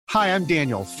Hi, I'm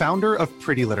Daniel, founder of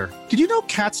Pretty Litter. Did you know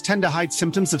cats tend to hide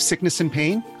symptoms of sickness and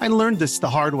pain? I learned this the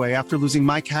hard way after losing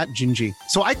my cat, Gingy.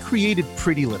 So I created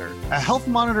Pretty Litter, a health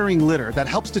monitoring litter that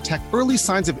helps detect early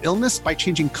signs of illness by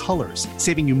changing colors,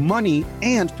 saving you money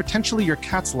and potentially your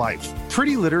cat's life.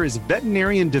 Pretty Litter is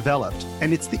veterinarian developed,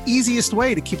 and it's the easiest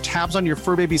way to keep tabs on your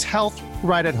fur baby's health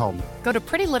right at home. Go to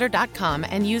prettylitter.com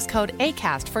and use code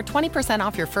ACAST for 20%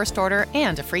 off your first order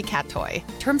and a free cat toy.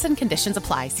 Terms and conditions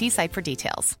apply. See site for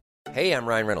details. Hey, I'm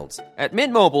Ryan Reynolds. At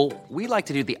Mint Mobile, we like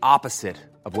to do the opposite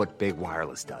of what Big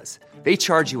Wireless does. They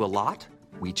charge you a lot,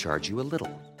 we charge you a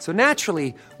little. So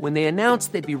naturally, when they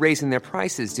announced they'd be raising their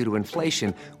prices due to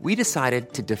inflation, we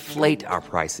decided to deflate our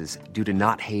prices due to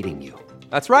not hating you.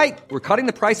 That's right. We're cutting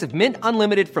the price of Mint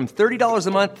Unlimited from $30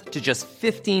 a month to just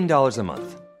 $15 a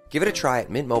month. Give it a try at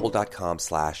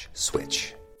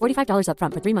mintmobile.com/switch. $45 up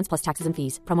front for 3 months plus taxes and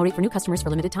fees. Promo rate for new customers for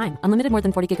limited time. Unlimited more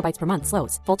than 40 gigabytes per month.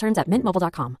 Slows full terms at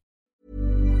mintmobile.com.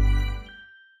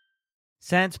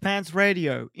 Sans Pants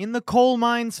Radio, in the coal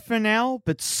mines for now,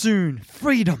 but soon,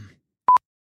 freedom.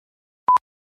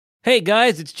 Hey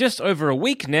guys, it's just over a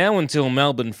week now until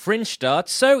Melbourne Fringe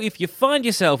starts, so if you find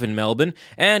yourself in Melbourne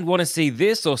and want to see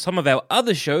this or some of our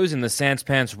other shows in the Sans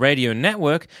Pants Radio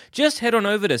network, just head on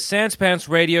over to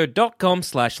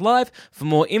sanspantsradio.com/live for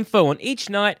more info on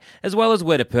each night, as well as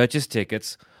where to purchase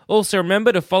tickets. Also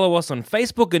remember to follow us on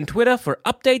Facebook and Twitter for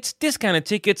updates, discounted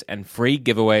tickets, and free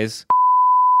giveaways.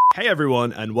 Hey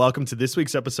everyone, and welcome to this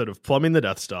week's episode of Plumbing the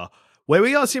Death Star, where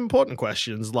we ask important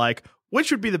questions like,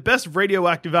 which would be the best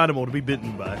radioactive animal to be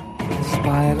bitten by?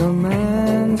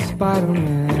 Spider-Man,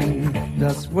 Spider-Man,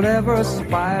 does whatever a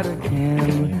spider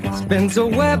can. Spins a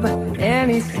web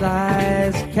any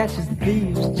size, catches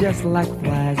thieves just like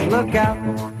flies. Look out,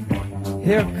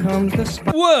 here comes the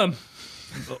spider. Worm!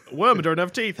 Worm don't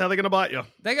have teeth, how are they going to bite you?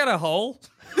 They got a hole.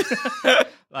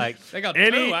 Like, they got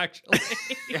two, actually.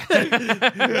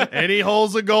 Any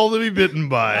hole's a goal to be bitten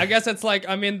by. I guess it's like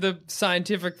I'm in the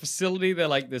scientific facility. They're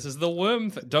like, this is the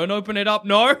worm. Don't open it up.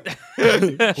 No.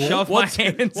 Shove my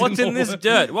hands What's in this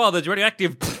dirt? Well, there's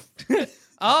radioactive.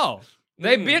 Oh,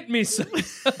 they bit me. So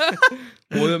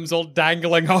worms all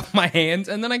dangling off my hands.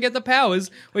 And then I get the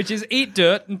powers, which is eat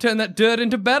dirt and turn that dirt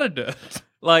into better dirt.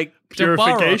 Like,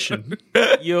 purification.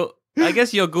 I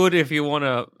guess you're good if you want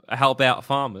to help out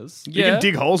farmers. You can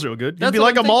dig holes real good. You'd That's be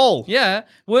what like I'm a mole. Yeah.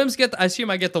 Worms get, I assume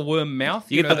I get the worm mouth.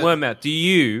 You get the worm mouth. Do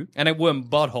you? And a worm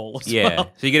butthole as Yeah.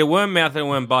 well. So you get a worm mouth and a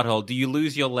worm butthole. Do you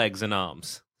lose your legs and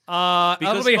arms?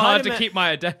 It'll be hard to keep my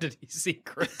identity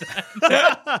secret.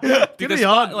 Because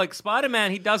like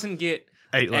Spider-Man, he doesn't get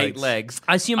eight legs.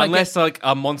 I assume unless like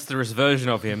a monstrous version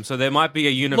of him. So there might be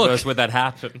a universe where that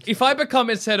happened. If I become,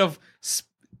 instead of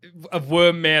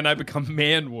worm man, I become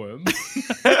man worm.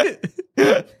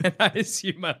 And I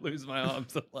assume I lose my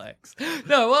arms and legs.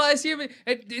 No, well, I assume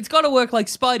it's got to work like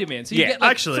Spider-Man. So you get like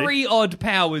actually, 3 odd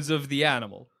powers of the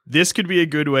animal. This could be a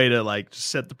good way to like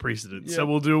set the precedent. Yeah. So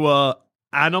we'll do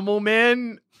Animal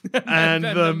Man and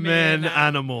the Man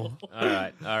Animal. All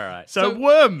right. So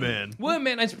Worm Man. Worm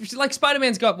Man, like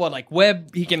Spider-Man's got what, like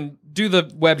web, he can do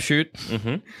the web shoot,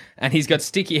 and he's got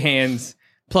sticky hands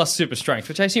plus super strength,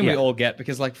 which I assume we all get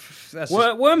because like that's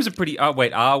worms are pretty. Oh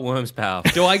wait, are worms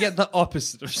powerful? Do I get the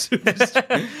opposite of super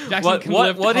strength? Jackson can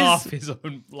lift half his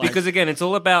own life. Because again, it's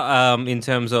all about in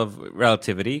terms of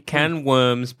relativity. Can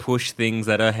worms push things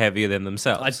that are heavier than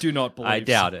themselves? I do not believe. I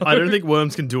doubt it. I don't think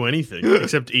worms can do anything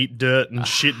except eat dirt and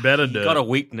shit better dirt. Got a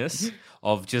weakness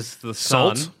of just the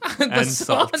sun Salt? and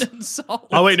salt. And salt.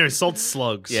 Oh wait, no, salt's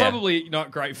slugs. Yeah. Probably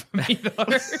not great for me though.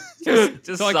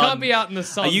 Just so I sun. can't be out in the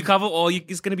sun. Are you covered? Or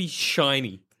it's going to be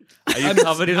shiny? Are you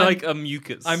covered in like a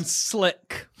mucus? I'm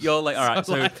slick. You're like, all right.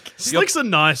 So Slick's a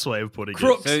nice way of putting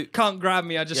crooks it. can't grab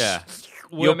me. I just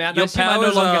Your worm out. And I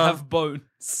no longer have bones.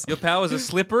 Your powers are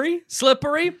slippery.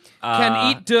 Slippery.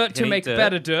 Can eat dirt to make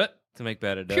better dirt. To make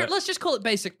better dirt. Let's just call it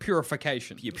basic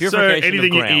purification. Purification so anything of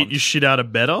you ground. eat, you shit out a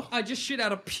better? I just shit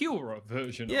out a purer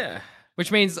version. Yeah. Of it. Which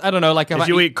means, I don't know, like if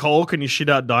you eat coal, can you shit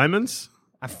out diamonds?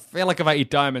 I feel like if I eat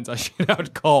diamonds, I shit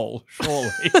out coal,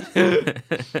 surely.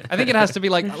 I think it has to be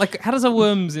like, how does a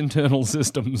worm's internal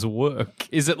systems work?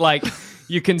 Is it like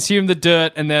you consume the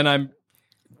dirt and then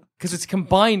because it's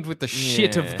combined with the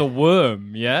shit of the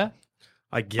worm, yeah?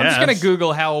 I guess. I'm just going to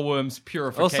Google how a worm's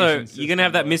purification Also, you're going to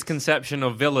have that misconception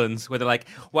of villains where they're like,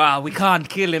 wow, we can't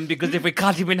kill him because if we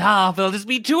cut him in half, there'll just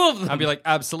be 2 of them. I'd be like,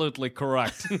 absolutely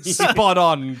correct. Spot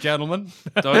on, gentlemen.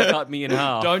 Don't cut me in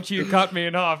half. Don't you cut me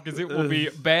in half because it will be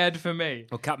bad for me.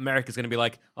 Well, Captain America's going to be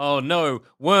like, oh no,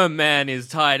 Worm Man is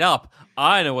tied up.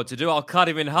 I know what to do. I'll cut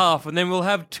him in half and then we'll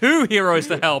have 2 heroes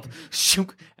to help. And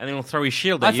then we'll throw his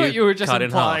shield at you. I thought you were just cut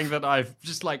implying that I've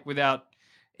just like without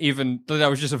even that I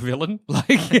was just a villain.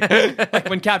 Like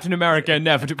when Captain America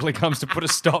inevitably comes to put a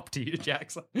stop to you,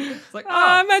 Jackson. It's like,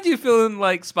 I imagine you feeling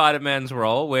like Spider-Man's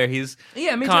role, where he's me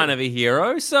kind too. of a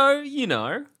hero, so, you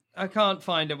know. I can't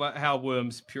find about how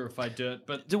worms purify dirt,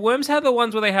 but Do worms have the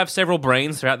ones where they have several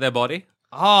brains throughout their body?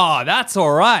 that's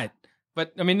all right.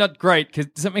 But I mean, not great, because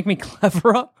does that make me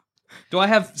cleverer? Do I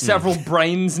have several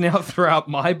brains now throughout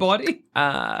my body?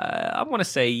 I want to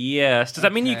say yes. Does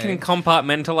that mean you can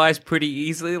compartmentalize pretty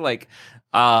easily? Like,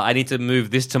 I need to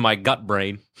move this to my gut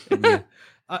brain.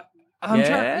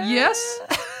 Yes?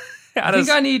 I think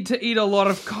I need to eat a lot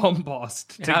of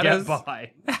compost to get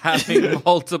by. Having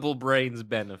multiple brains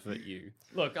benefit you?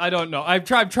 Look, I don't know. I'm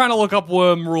trying to look up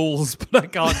worm rules, but I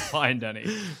can't find any.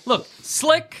 Look,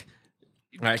 slick.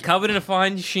 All right, covered in a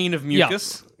fine sheen of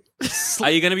mucus. Are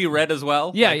you going to be red as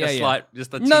well? Yeah, like a slight,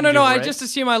 just a tinge No. of I red? just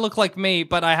assume I look like me,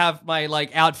 but I have my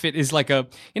outfit is like a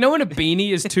when a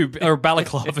beanie is too or a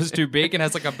balaclava is too big and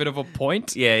has like a bit of a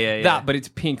point. Yeah. That, but it's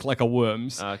pink like a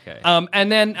worm's. Okay.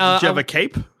 And then Do you have a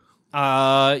cape?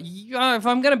 if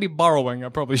I'm gonna be borrowing, I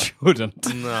probably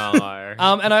shouldn't. No.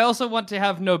 And I also want to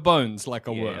have no bones like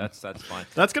a worm. That's fine.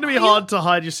 That's going to be hard to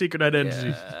hide your secret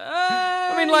identity.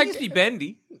 I mean, like, be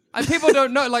bendy. people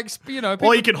don't know, people,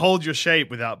 Or you can hold your shape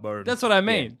without bones. that's what I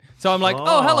mean. So I'm like,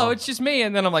 oh, hello, it's just me.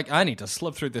 And then I'm like, I need to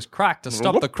slip through this crack to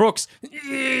stop the crooks.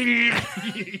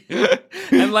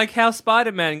 And like how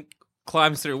Spider-Man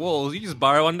climbs through walls, you just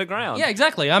burrow underground. Yeah,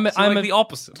 exactly. I'm like the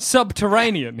opposite.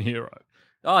 subterranean hero.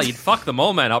 Oh, you'd fuck the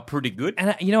mole man up pretty good.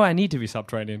 And I need to be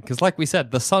subterranean because, like we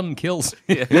said, the sun kills.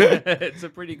 It's a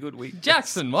pretty good week.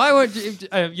 Jackson, why won't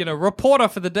you, reporter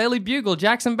for the Daily Bugle,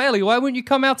 Jackson Bailey, why wouldn't you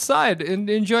come outside and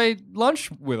enjoy lunch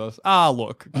with us?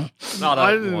 Look.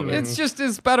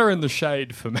 It's better in the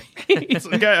shade for me.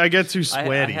 I get too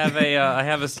sweaty. I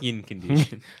have a skin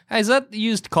condition. Hey, is that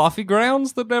used coffee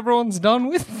grounds that everyone's done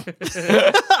with?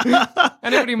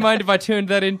 Anybody mind if I turned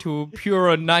that into a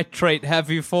pure nitrate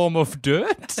heavy form of dirt?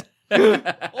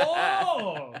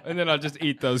 And then I'll just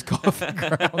eat those coffee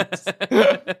grounds.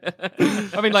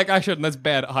 I mean, I shouldn't. That's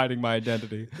bad at hiding my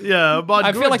identity. Yeah, but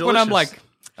I feel like when I'm delicious.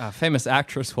 famous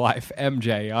actress wife,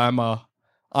 MJ,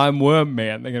 I'm Worm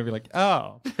Man. They're going to be like,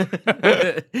 oh,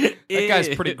 that guy's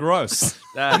pretty gross.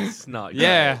 That's not good.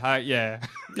 Yeah.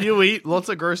 You eat lots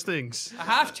of gross things. I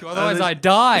have to, otherwise I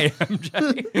die,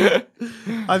 MJ.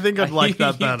 I think I'd like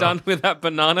that You better. done with that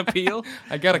banana peel?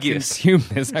 I gotta consume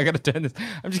this. I gotta turn this.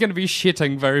 I'm just gonna be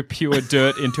shitting very pure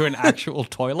dirt into an actual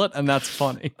toilet, and that's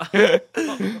funny.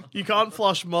 You can't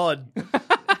flush mud.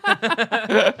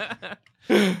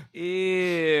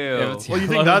 Ew. Well, you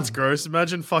think that's gross?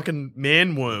 Imagine fucking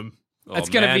man worm. It's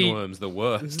gonna be- worm's the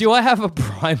worst. Do I have a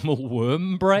primal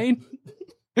worm brain?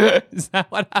 Is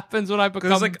that what happens when I become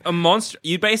Because like a monster,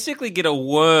 you basically get a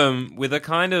worm with a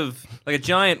kind of like a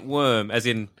giant worm, as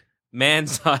in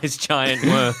man-sized giant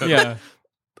worm. Yeah.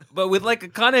 But with like a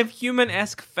kind of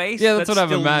human-esque face. Yeah, that's what I'm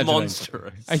still imagining.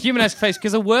 Monstrous. a human-esque face?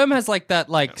 Because a worm has that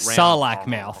sarlacc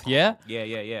mouth. Yeah.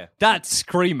 Yeah. That's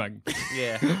screaming.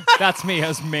 Yeah. That's me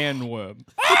as man worm.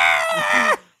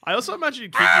 I also imagine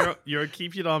you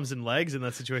keep your arms and legs in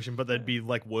that situation, but they'd be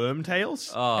like worm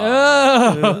tails.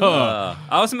 I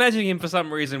was imagining him for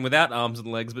some reason without arms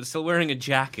and legs, but still wearing a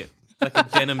jacket. Like a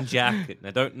denim jacket. And I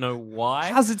don't know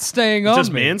why. How's it staying on Does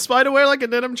me? man spider wear like a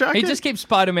denim jacket? He just keeps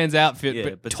Spider-Man's outfit, Yeah,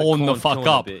 but but torn the fuck torn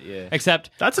a up. bit, yeah.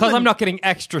 Except That's because an- I'm not getting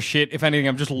extra shit. If anything,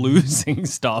 I'm just losing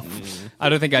stuff. I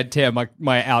don't think I'd tear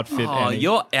my outfit. Oh, any.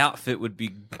 your outfit would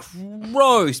be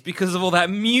gross because of all that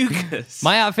mucus.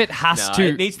 My outfit has No, to.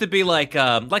 it needs to be like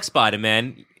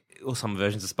Spider-Man, or some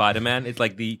versions of Spider-Man. It's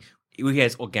like he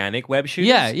has organic web shooters.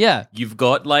 Yeah. You've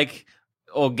got like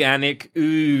organic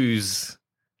ooze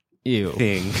Ew.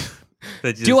 thing.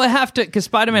 that just- Do I have to? Because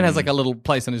Spider-Man has like a little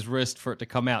place on his wrist for it to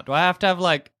come out. Do I have to have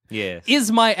like? Yes.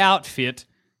 Is my outfit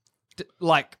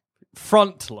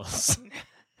frontless?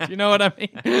 Do you know what I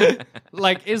mean?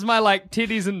 Like, is my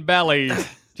titties and belly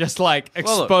just Well, look,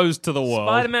 exposed to the world?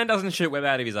 Spider-Man doesn't shoot web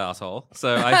out of his asshole,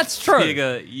 so That's I true.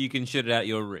 figure you can shoot it out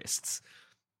your wrists.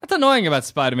 That's annoying about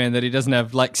Spider-Man that he doesn't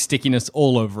have stickiness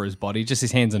all over his body, just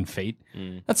his hands and feet.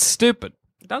 That's stupid.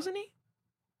 Doesn't he?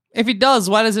 If he does,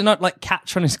 why does it not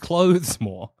catch on his clothes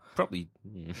more? Probably.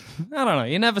 I don't know.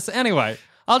 You never say. Anyway,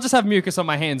 I'll just have mucus on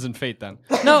my hands and feet then.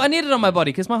 No, I need it on my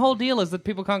body because my whole deal is that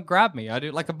people can't grab me. I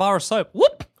do like a bar of soap.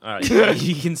 Whoop! All right,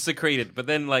 you can secrete it, but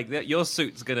then your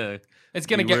suit's gonna. It's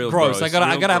gonna be get real gross. I gotta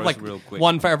have real quick.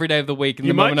 one for every day of the week, and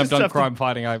You the might moment I'm just done have to- crime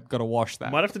fighting, I've got to wash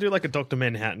that. Might have to do like a Dr.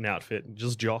 Manhattan outfit,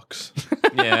 just jocks.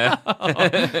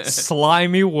 Yeah.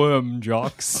 Slimy worm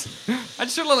jocks. I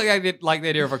just feel like the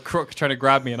idea of a crook trying to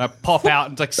grab me, and I pop out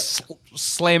and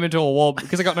slam into a wall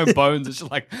because I got no bones. It's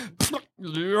just like,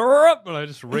 and I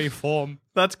just reform.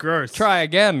 That's gross. Try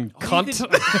again, cunt.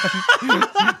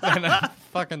 And I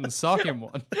fucking sock him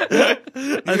one.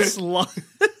 A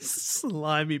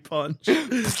slimy punch.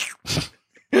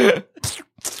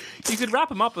 You could wrap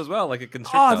them up as well, like a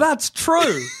constrictor. Oh, that's true.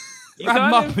 Wrap them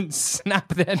kind up of- and snap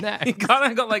their neck. You kind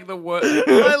of got like the worst,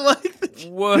 I like the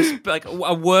worst, like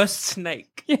a worse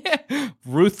snake. Yeah.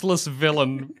 Ruthless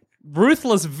villain.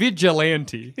 Ruthless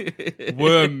vigilante.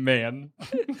 Worm man.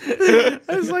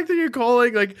 It's like that you're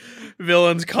calling like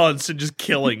villains cunts and just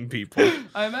killing people.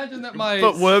 I imagine that my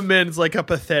But Worm Man's like a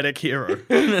pathetic hero.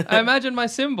 I imagine my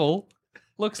symbol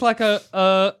looks like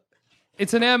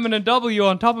it's an M and a W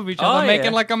on top of each other, Oh, making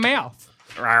yeah. like a mouth.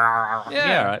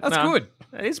 Yeah, right. that's No, good.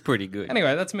 That is pretty good.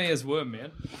 Anyway, that's me as Worm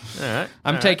Man. All right.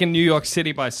 I'm taking New York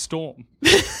City by storm,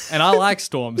 and I like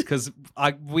storms because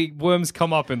worms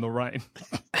come up in the rain.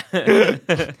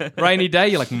 Rainy day,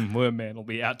 you're like, Worm Man will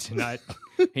be out tonight.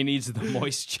 He needs the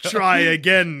moisture. Try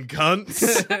again,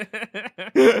 cunts.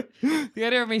 The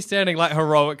idea of me standing like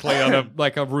heroically on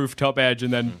a rooftop edge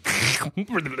and then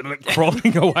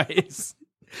crawling away is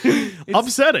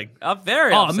Upsetting.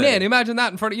 Very oh upsetting. man, imagine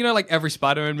that in front of like every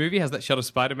Spider-Man movie has that shot of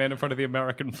Spider-Man in front of the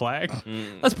American flag.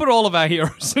 Let's put all of our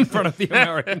heroes in front of the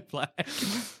American flag.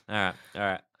 All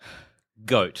right.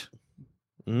 Goat.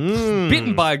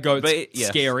 Bitten by a goat's But, yes.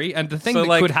 scary, and the thing So, that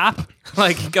like- could happen.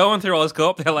 Like going through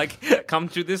Oscorp, they're like, come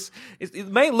to this. It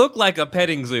may look like a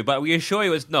petting zoo, but we assure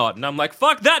you it's not. And I'm like,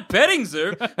 fuck that petting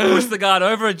zoo. Push the guard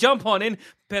over, jump on in,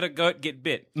 pet a goat, get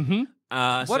bit. Mm-hmm.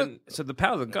 So the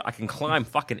powers of goat, I can climb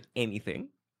fucking anything.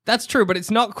 That's true, but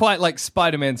it's not quite like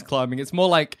Spider-Man's climbing. It's more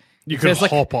like You can there's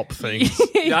like hop up things.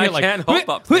 I can hop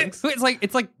up things.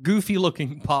 It's like goofy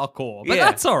looking parkour, but Yeah.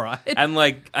 that's all right. And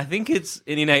like, I think it's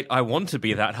an innate. I want to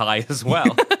be that high as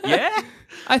well. Yeah,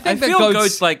 I I think that feel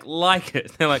goats, goats like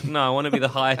it. They're like, no, I want to be the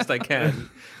highest I can.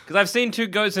 Because I've seen two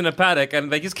goats in a paddock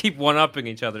and they just keep one-upping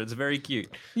each other. It's very cute.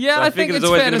 Yeah, So I think figured it's there's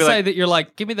always fair to gonna be say like- that you're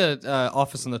like, give me the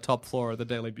office on the top floor of the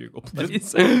Daily Bugle, please.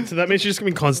 So that means you're just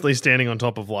going to be constantly standing on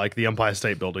top of like the Empire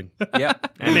State Building.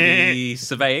 Yep. And the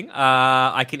surveying.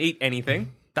 I can eat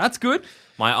anything. That's good.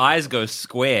 My eyes go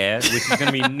square, which is going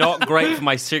to be not great for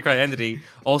my secret identity.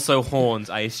 Also, horns,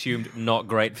 I assumed not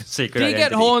great for secret Do you identity.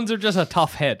 get horns or just a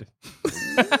tough head?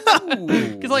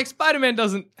 Because like Spider-Man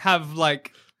doesn't have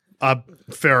like, A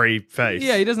furry face.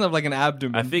 yeah, he doesn't have like an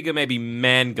abdomen. I figure maybe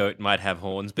man goat might have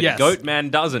horns, but Yes. goat man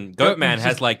doesn't. Goat Goat man man's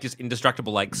has just- like just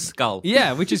indestructible like skull.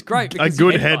 Yeah, which is great. A Because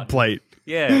good you head plate.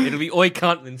 Yeah, it'll be oi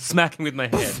cunt and smack him with my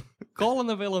head. calling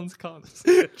the villains cunts.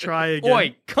 Try again.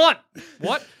 Oi, cunt!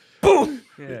 What? Boom!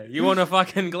 Yeah, you want a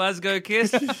fucking Glasgow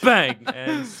kiss? Bang!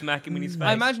 And smack him in his face.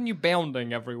 I imagine you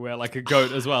bounding everywhere like a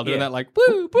goat as well, doing Yeah. that like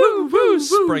woo, woo, woo,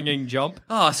 springing jump.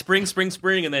 spring,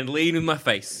 and then lean in my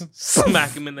face.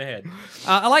 Smack him in the head.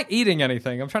 I like eating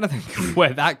anything. I'm trying to think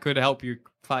where that could help you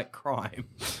fight crime.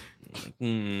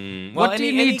 Well, What do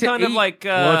you any need to kind of eat? like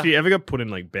Well, if you ever got put in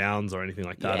like bounds or anything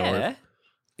like that, or yeah.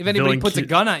 If anybody Villain puts a cute.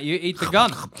 gun at you, eat the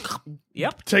gun.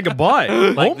 Yep. take a bite.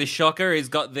 Like Oh. the shocker is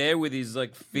got there with his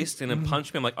like fist and then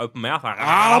punch me. I'm like open mouth.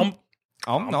 No.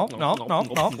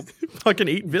 Fucking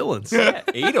eat villains. Yeah,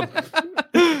 eat them.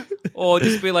 Or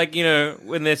just be like,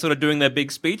 when they're sort of doing their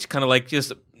big speech, kind of like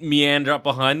just meander up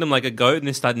behind them like a goat and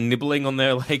they start nibbling on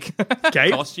their like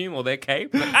Cape? costume or their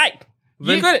cape. Like, hey,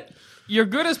 you got it. You're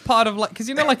good as part of like, because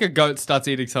like a goat starts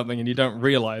eating something and you don't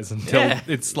realize until Yeah.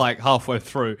 it's like halfway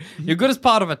through. You're good as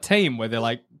part of a team where they're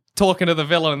like talking to the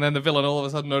villain and then the villain all of a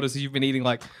sudden notices you've been eating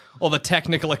like all the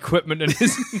technical equipment and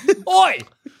is, oi!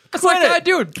 That's like I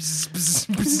do it.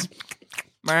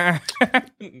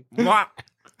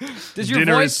 Does your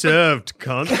Dinner is voice served,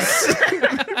 cunts.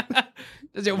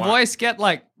 does your voice get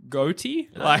like goatee?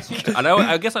 Like I know.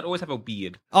 I guess I'd always have a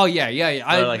beard. oh yeah.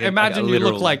 I Like a imagine you look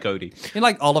literal like goatee.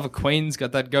 like Oliver Queen's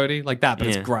got that goatee like that, but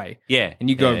Yeah. it's grey. Yeah, and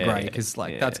you go Yeah, grey yeah, because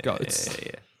like yeah, that's goats.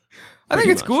 Yeah. I think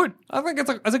Pretty it's much. good. I think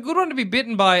it's a good one to be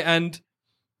bitten by, and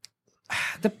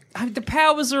the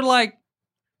powers are like,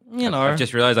 I've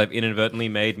just realised I've inadvertently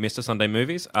made Mr. Sunday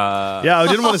movies. Yeah, I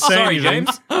didn't want to say Sorry, anything.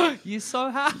 James. you're so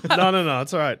happy. No,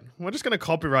 it's all right. We're just going to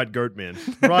copyright Goat Man.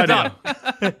 Right now.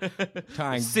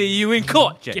 Try and See you in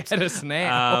court, James. get us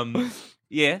now.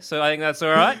 Yeah, so I think that's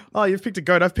all right. Oh, you've picked a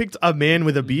goat. I've picked a man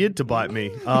with a beard to bite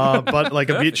me. But like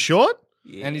a bit short.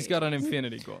 And he's got an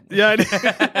infinity gauntlet. Yeah.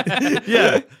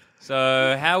 Yeah.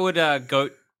 So how would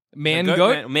goat... Man goat?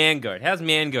 goat? Man goat. How's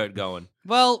man goat going?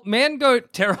 Well, man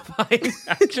goat. Terrifying,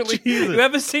 actually. You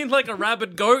ever seen like a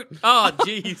rabid goat? Oh,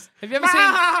 jeez. Have you ever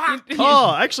seen?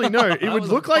 Oh, actually, no. It That would was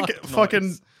a look like butt fucking.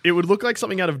 noise. It would look like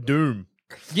something out of Doom.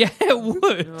 Yeah, it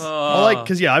would. Well, like,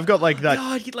 because I've got like that,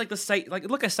 God, you'd like the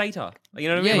look a satyr. You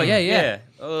know what I Yeah, mean? Like, yeah.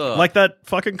 Ugh. like that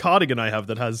fucking cardigan I have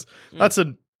that has. That's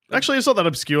a. Actually, it's not that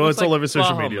obscure. Looks It's all like over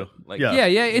social Bahamut. media. Like- yeah.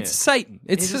 Yeah, it's Satan.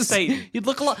 It's He's a just Satan. You'd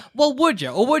look a lot. Well, would you?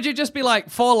 Or would you just be like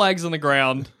 4 legs on the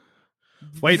ground,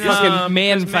 Wait, fucking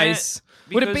man because face?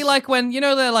 Would it be because- like when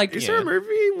they're like is there a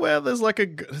movie where there's like a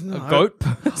goat? No.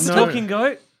 Talking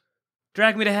goat?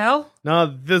 Drag me to hell?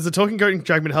 No, there's a talking goat in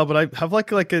Drag Me to Hell, but I have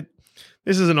like a.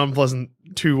 This is an unpleasant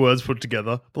 2 words put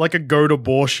together, but like a goat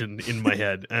abortion in my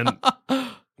head, and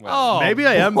Oh, maybe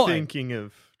I am boy. thinking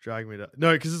of Drag Me to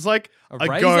No, because it's like A a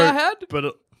razor goat, head?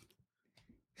 but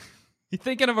You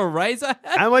thinking of a razor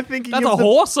head? am I thinking That's of a the-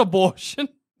 horse abortion.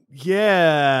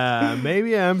 Yeah,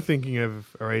 maybe I am thinking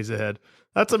of Eraserhead.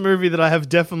 That's a movie that I have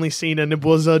definitely seen, and it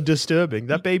was disturbing.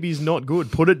 That baby's not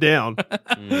good. Put it down.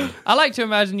 I like to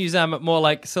imagine you, Zam, it more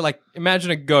like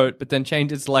imagine a goat, but then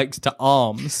change its legs to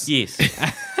arms. Yes.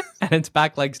 And its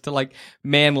back legs to like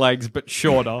man legs, but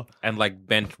shorter. And like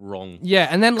bent wrong. Yeah,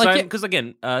 and then like Because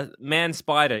again, man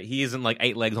spider, he isn't like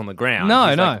 8 legs on the ground. No,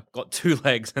 He's no. like, got 2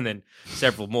 legs and then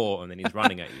several more, and then he's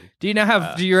running at you. do you now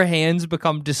have do your hands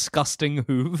become disgusting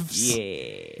hooves?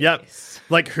 Yeah. Yep.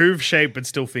 Like hoof shape, but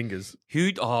still fingers.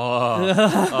 Who'd? Oh. I was and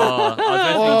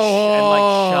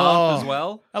like sharp as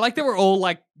well. I like that we're all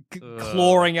like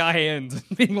clawing our hands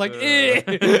and being like, eh.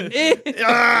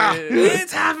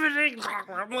 It's happening.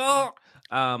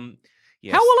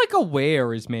 Yes. How like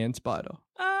aware is man spider?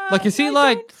 Like, is he, I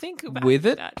like, don't think about with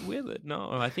it? that with it? No,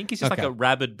 I think he's just Okay. like a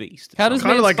rabid beast. How does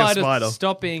Kinda man like a spider, spider.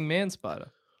 stop being man spider?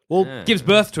 Well, Yeah. Gives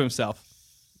birth to himself.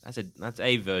 That's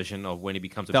a version of when he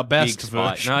becomes a The best big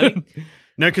spider. version. No, I think,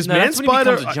 no, because no, man that's when he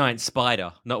spider. becomes a giant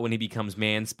spider, not when he becomes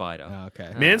man spider.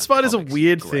 Okay. Man Spider's a comics,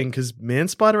 weird great. thing because Man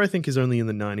Spider, I think, is only in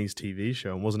the 90s TV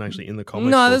show and wasn't actually in the comic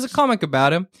No, there's a books. comic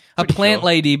about him. A Pretty plant sure.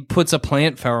 lady puts a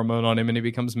plant pheromone on him and he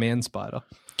becomes man spider.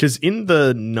 Because in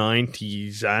the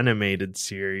 90s animated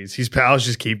series, his powers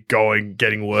just keep going,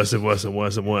 getting worse and worse and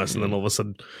worse and worse. And then all of a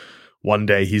sudden, one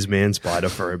day, he's Man Spider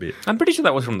for a bit. I'm pretty sure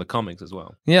that was from the comics as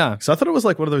well. Yeah. So I thought it was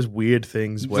like one of those weird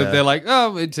things where. They're like,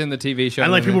 oh, it's in the TV show.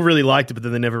 and like then people really liked it, but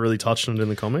then they never really touched on it in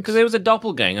the comics. Because there was a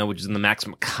doppelganger, which is in the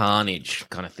Maximum Carnage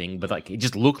kind of thing, but like it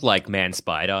just looked like Man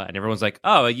Spider, and everyone's like,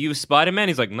 "Oh, are you Spider Man?"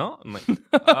 He's like, "No." I'm like,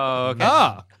 "Oh, okay."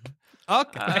 Ah.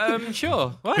 Okay.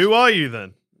 Sure. What? Who are you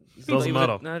then? He Doesn't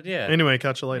was matter. yeah. Anyway,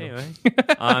 catch you later.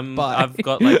 Anyway, Bye. I've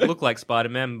got like look like Spider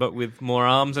Man, but with more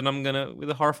arms, and I'm gonna with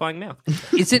a horrifying mouth.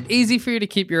 Is it easy for you to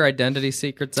keep your identity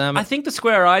secret, Sam? I think the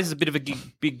square eyes is a bit of a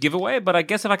big giveaway, but I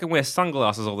guess if I can wear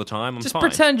sunglasses all the time, I'm Just fine.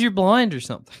 pretend you're blind or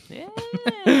something.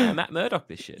 Yeah, Matt Murdock,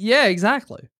 this shit. Yeah,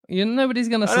 exactly. Nobody's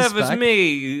going to I don't know suspect. if it's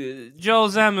me, Joel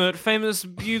Zammert, famous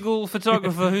bugle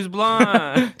photographer who's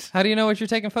blind. How do you know what you're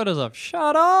taking photos of?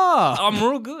 Shut up. I'm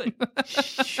real good.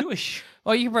 Shush.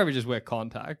 Oh, you can probably just wear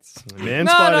contacts. Man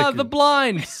no, Spider. the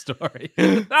blind story.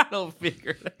 That'll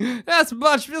figure it out.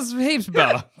 That's heaps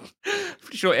better.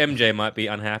 Pretty sure MJ might be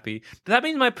unhappy. Does that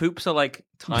mean my poops are like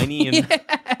tiny and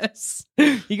Yes.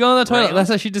 You go in the toilet. Right. That's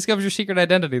how she discovers your secret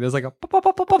identity. There's like a pop, pop,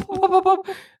 pop, pop, pop, pop, pop,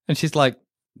 pop. And she's like,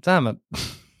 damn it.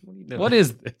 what are you doing? What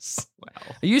is this?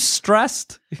 Wow. Are you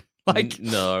stressed? Like,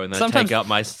 no, and then sometimes- I take out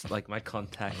my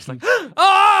contacts. Like,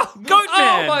 oh, goat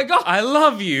man! Oh my God. I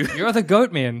love you. You're the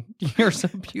goat man. You're so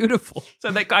beautiful.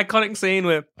 So that iconic scene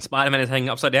where Spider-Man is hanging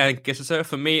upside down and kisses her.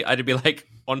 For me, I'd be like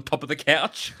on top of the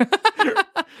couch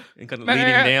and kind of leaning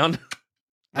down,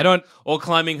 I don't or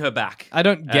climbing her back. get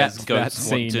as that goats want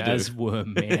scene to do. as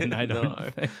Worm Man. I don't No.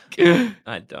 think.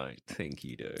 I don't think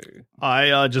you do.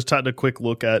 I just had a quick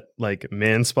look at like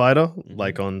Man Spider,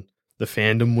 like on the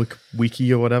fandom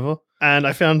wiki or whatever, and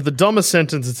I found the dumbest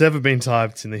sentence that's ever been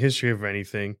typed in the history of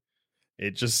anything.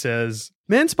 It just says,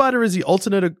 Man Spider is the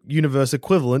alternate universe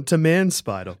equivalent to Man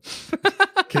Spider.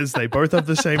 Because they both have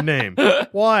the same name.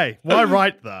 Why? Why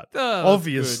write that? Oh,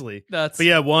 Obviously. good. That's- But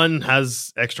yeah, one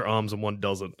has extra arms and one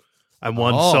doesn't. And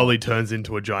one Oh. slowly turns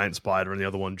into a giant spider and the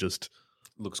other one just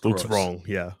Looks looks gross. wrong.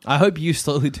 Yeah. I hope you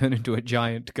slowly turn into a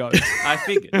giant goat. I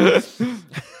figured.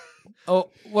 Oh,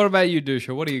 what about you,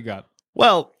 Dusha? What do you got?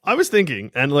 Well, I was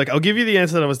thinking, and like I'll give you the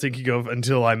answer that I was thinking of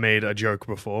until I made a joke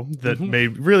before that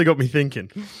really got me thinking.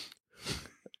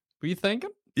 Were you thinking?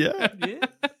 Yeah. Yeah.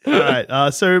 All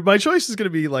right. So my choice is going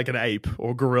to be like an ape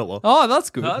or gorilla. Oh, that's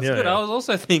good. That's Yeah, good. yeah. I was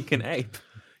also thinking ape.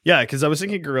 Yeah, because I was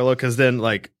thinking gorilla because then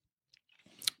like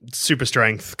super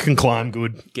strength, can climb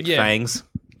good, Get Yeah. fangs.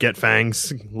 get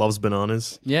fangs, loves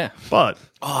bananas. Yeah. But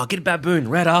Oh, get a baboon.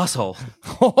 Red asshole.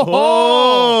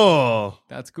 oh,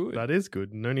 That's good. that is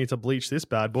good. No need to bleach this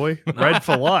bad boy. Red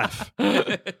for life.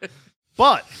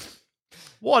 But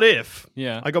what if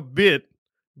Yeah. I got bit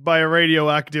by a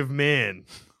radioactive man?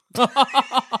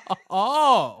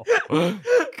 Oh.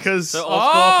 Because So Oscorp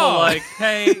are like,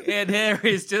 hey, and here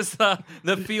is just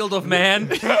the field of man.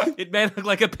 It may look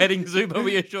like a petting zoo, but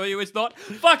we assure you it's not.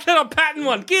 Fuck it, I'm patting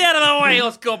one. Get out of the way,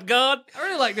 Oscorp guard. I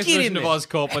really like this Get version in of there.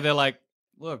 Oscorp where they're like,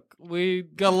 look, we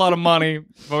got a lot of money,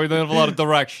 but we don't have a lot of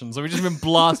direction, so we've just been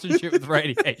blasting shit with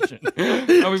radiation. And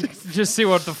we just see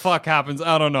what the fuck happens.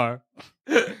 I don't know.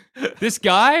 This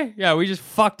guy? Yeah, we just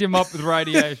fucked him up with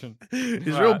radiation.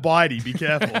 he's real bitey. Be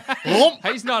careful.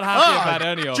 He's not happy about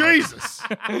any of it. Jesus.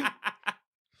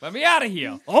 Let me out of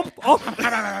here.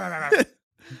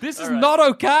 This is not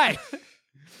okay.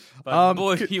 But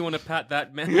boy, you want to pat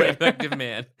that man, radioactive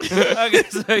man. Okay,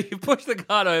 so you push the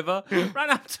guard over,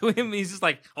 run up to him, he's just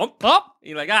like, up.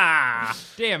 You're like, ah.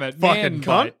 Damn it. Fucking Man cunt.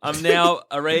 bite. I'm now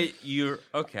you're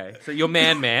okay. So you're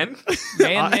man. Man.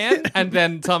 And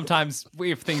then sometimes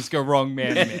if things go wrong,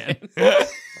 man.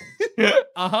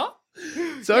 Uh-huh.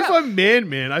 So if I'm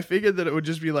man, I figured that it would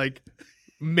just be like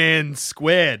man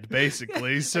squared,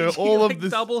 basically. So all like of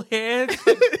this. double head.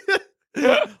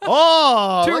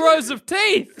 Oh, Two rows of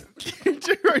teeth.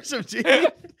 2 rows of teeth.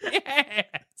 Yes.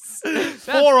 That's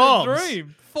Four the arms.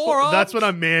 dream. 4 arms. That's when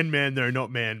I'm man, though,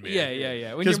 not man.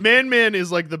 Yeah. When Because you're- man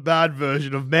is like the bad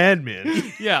version of man.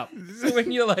 Yeah. So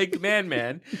when you're like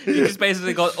man, you just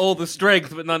basically got all the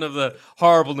strength, but none of the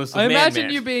horribleness of I man. imagine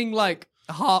you being like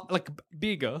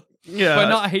bigger, Yeah. but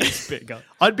not heaps bigger.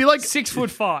 I'd be like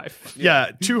 6'5".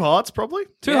 Yeah, 2 hearts probably.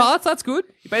 2 hearts, that's good.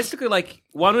 basically like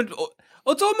one would.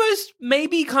 It's almost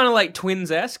maybe kind of like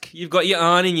twins-esque. You've got your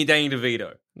Arnie and your Danny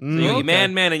DeVito. So you got your Okay.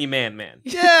 man and your man.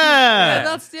 Yeah,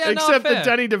 that's- yeah, no, Except fair. that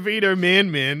Danny DeVito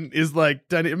man is like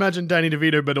imagine Danny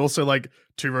DeVito, but also like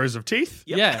 2 rows of teeth,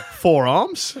 Yeah. 4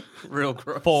 arms. Real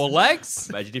gross. 4 legs,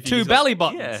 Imagine if you 2 just belly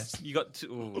got- buttons. Yeah, you got 2.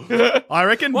 Ooh. I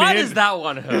reckon. Why man, does that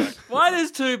one hurt? Why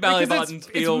does 2 belly Because buttons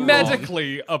it's feel wrong?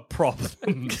 medically a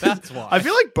problem. That's why. I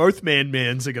feel like both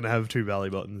mans are gonna have 2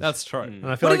 belly buttons. that's true. and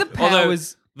I feel What are like the Although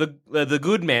powers? the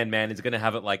good man is going to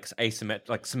have it like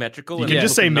symmetrical. you and can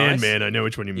just say looking man. nice. I know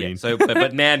which one you Yeah, mean. so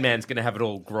but man's going to have it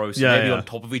all gross, Yeah, maybe yeah. on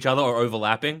top of each other or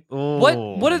overlapping.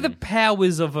 What are the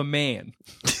powers of a man?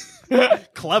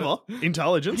 Clever,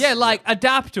 intelligence. Yeah, like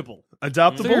adaptable. So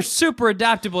adaptable. you're super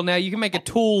adaptable now. You can make a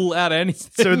tool out of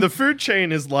anything. So the food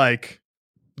chain is like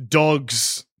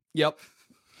dogs, Yep.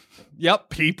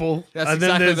 people, That's and then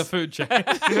exactly there's the food chain.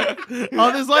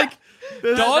 there's like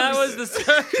there's That was the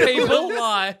circle People. of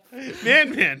life.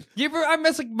 man.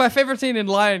 That's like my favorite scene in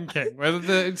Lion King, where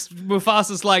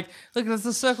Mufasa's like, look, that's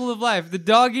the circle of life. The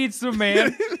dog eats the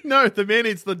man. No, the man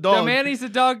eats the dog. The man eats the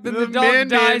dog, then the The dog man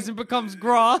dies and becomes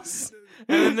grass.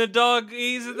 And then the dog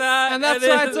eats that. And that's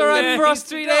then why it's the alright man for us eats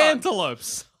to the eat dog.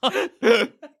 antelopes.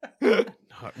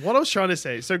 What I was trying to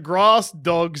say. So grass,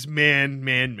 dogs,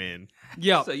 man.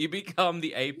 Yeah. So you become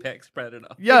the apex predator.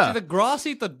 Yeah. Did the grass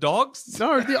eat the dogs?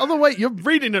 No, the other way. You're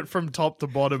reading it from top to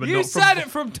bottom, and You not said from. it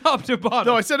from top to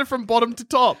bottom. No, I said it from bottom to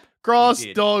top. Grass, You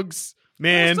did. dogs,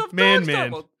 man. Some dogs don't.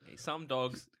 Man. Well, some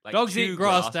dogs like Dogs chew eat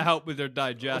grass to help with their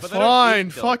digestion. But they don't Fine, eat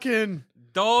dogs. fucking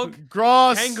Dog.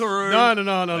 grass. Kangaroo.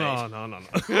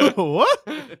 No.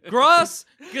 What? Grass,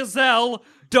 gazelle,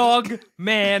 dog,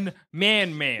 man.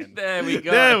 There we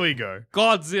go. There we go.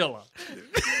 Godzilla.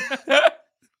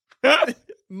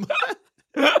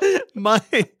 My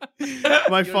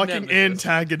Your fucking nemesis.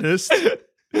 antagonist.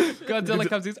 Godzilla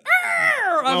comes and says,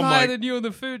 "Arr, I'm Oh higher my- than you in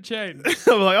the food chain.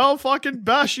 I'm like, oh, fucking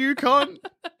bash you, cunt.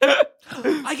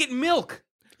 I get milk.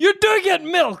 You do get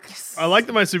milk. I like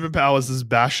that my superpowers is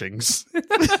bashings.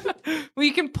 Well,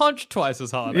 you can punch twice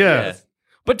as hard. I Yeah. guess.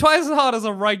 But twice as hard as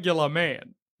a regular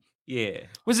man. Yeah.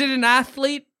 Was it an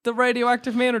athlete, the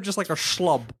radioactive man, or just like a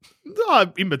schlub?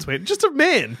 In between. Just a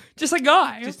man. Just a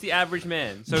guy. Just the average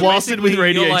man. So Blasted with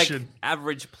basically, you're like radiation.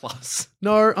 average plus.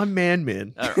 No, I'm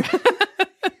man. All right.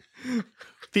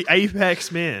 The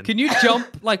apex man. Can you jump?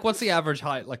 Like, what's the average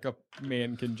height like a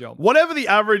man can jump? Whatever the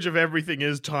average of everything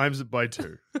is, times it by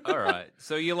 2. All right.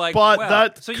 So you're like, But wow.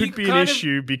 that So you could be an kind of-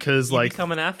 issue because, You like,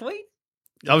 become an athlete.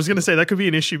 I was going to say that could be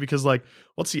an issue because, like,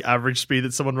 what's the average speed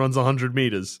that someone runs 100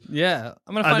 meters? Yeah.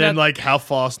 I'm going to And find then, out. like, how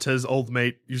fast has old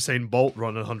mate Usain Bolt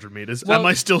run 100 meters? Well- Am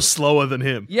I still slower than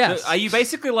him? yes. So are you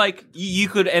basically like you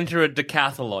could enter a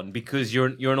decathlon because you're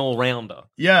an all rounder?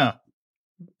 Yeah.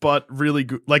 But really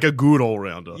good, like a good all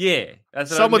rounder. Yeah, that's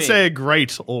what Some I would mean. say a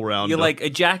great all rounder. You're like a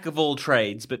jack of all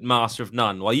trades, but master of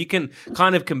none. While you can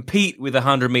kind of compete with a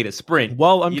 100-meter sprint.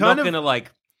 Well, I'm you're kind not of- going to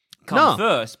like come No.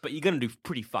 first, but you're going to do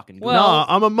pretty fucking good. Well-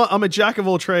 I'm a jack of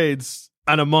all trades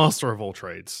and a master of all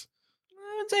trades.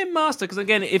 I would say master because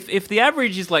again, if the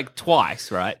average is like twice,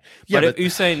 right? Yeah, but but-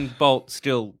 Usain Bolt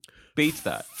still beats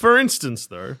that. For instance,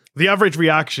 though, the average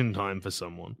reaction time for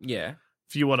someone Yeah.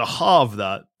 if you were to halve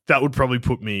that, that would probably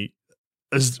put me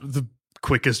as the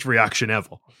quickest reaction ever.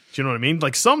 Do you know what I mean?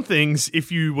 Like some things,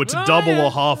 if you were to double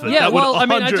or half it, Yeah, that would well, I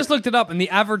mean, I 100 just looked it up, and the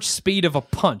average speed of a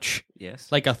punch, Yes.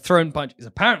 like a thrown punch, is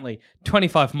apparently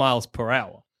 25 miles per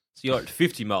hour. So you're at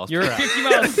 50 miles You're per at hour. 50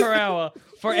 miles per hour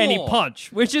for any Oh.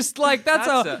 punch, which is like, that's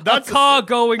That's a car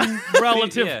going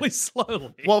relatively Yeah.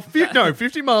 slowly. Well,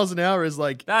 50 miles an hour is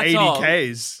like That's 80 all.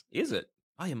 K's. Is it?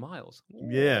 Oh, you're miles.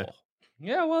 Yeah.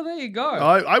 Yeah, well, there you go.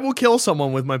 I will kill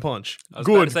someone with my punch. I was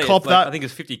about Good, to say, cop it's like, that. I think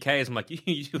it's 50 Ks. I'm like,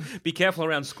 you be careful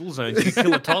around school zones. You can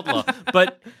kill a toddler.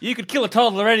 But you could kill a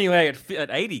toddler anyway at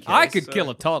 80 Ks. I could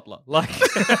kill a toddler. Like,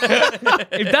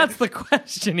 if that's the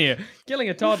question here, killing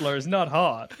a toddler is not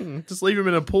hard. Just leave him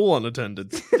in a pool unattended.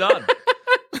 Done.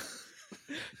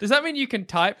 Does that mean you can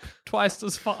type twice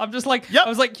as fast? I'm just like, Yep. I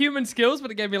was like human skills, but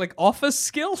it gave me like office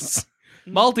skills.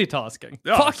 Multitasking.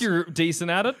 Yes. Fuck, you're decent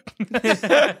at it.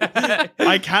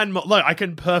 I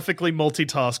can perfectly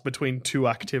multitask between two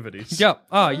activities. Yep.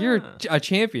 Oh, you're a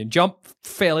champion. Jump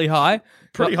fairly high.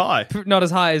 Pretty high. Not as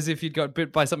high as if you'd got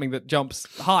bit by something that jumps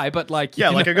high, but like... Yeah,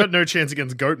 you like know. I got no chance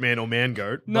against Goat Man or Man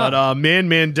Goat. No. But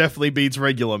Man definitely beats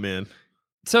regular man.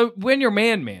 So when you're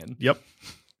man, Yep.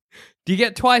 do you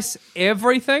get twice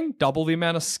everything? Double the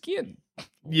amount of skin.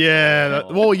 Yeah.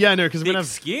 Well, yeah, no, because we're Thick going to have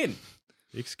skin.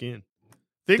 thick skin.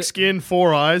 Thick skin,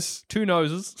 4 eyes. 2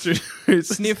 noses. Two,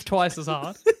 Sniff twice as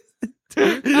hard. How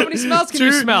many smells can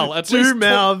you smell? At two least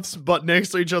mouths, but next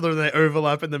to each other, and they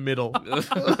overlap in the middle.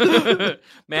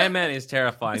 Man is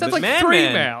terrifying. Sounds but like 3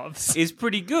 Man mouths. is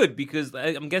pretty good because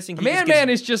I'm guessing he Man just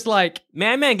gets, is just like...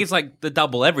 Man gets like the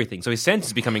double everything, so his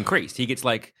senses become increased. He gets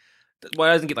like, well,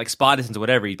 he doesn't get like spider sense or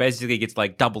whatever. He basically gets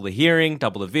like double the hearing,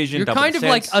 double the vision, You're double kind the of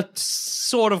like sense. a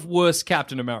sort of worse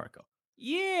Captain America.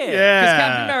 Yeah. Because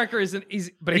Captain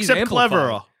America but he's Except amplified.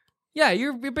 cleverer. Yeah,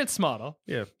 you're a bit smarter.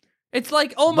 Yeah. It's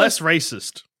like almost Less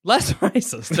racist. less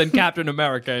racist than Captain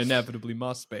America inevitably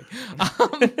must be. And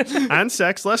less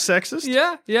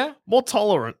sexist. Yeah. More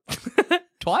tolerant.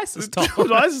 Twice as tall.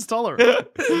 Twice as tolerant.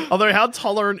 Although, how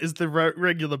tolerant is the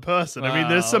regular person? I mean,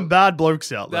 there's some bad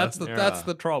blokes out there. That's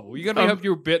the trouble. You gotta hope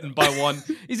you were bitten by one.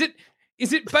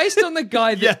 Is it based on the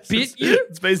guy that Yes, bit you?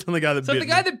 It's based on the guy that So bit the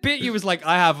guy me. that bit you was like,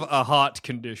 I have a heart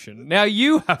condition. Now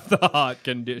you have the heart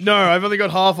condition. No, I've only got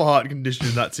half a heart condition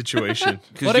in that situation.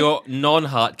 Because your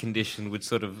non-heart condition would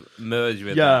sort of merge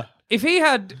with Yeah. that. If he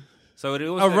had So it a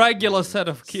also regular set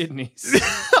of kidneys,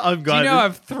 I've do got you know I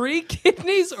have 3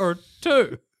 kidneys or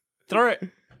 2? throw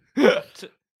it.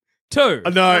 2.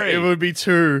 No, 3. it would be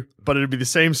 2, but it would be the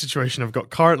same situation I've got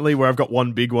currently where I've got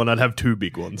one big one. I'd have 2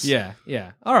 big ones. Yeah.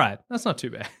 All right. That's not too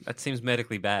bad. That seems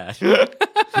medically bad.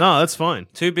 No, that's fine.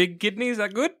 2 big kidneys,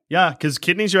 that good? Yeah, because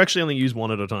kidneys you actually only use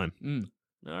one at a time.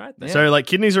 All right then. So, like,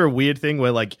 kidneys are a weird thing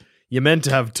where, like, you're meant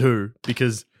to have 2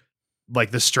 because,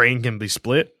 like, the strain can be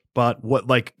split, but what,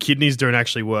 like, kidneys don't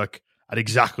actually work at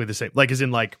exactly the same. Like, as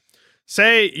in, like,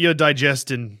 say you're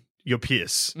digesting your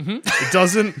piss. It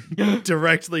doesn't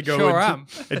directly go Sure into... am.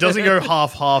 It doesn't go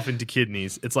half into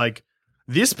kidneys. It's like,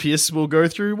 this piss will go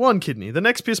through one kidney. The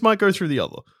next piss might go through the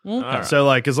other. Okay. So,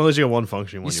 like, as long as you got one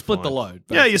functioning one, You you're split fine. the load.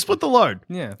 Yeah, you split the load.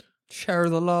 Yeah. Share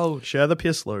the load. Share the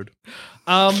piss load.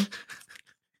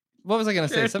 What was I going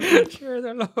to say? Something. Share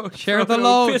the load. Share the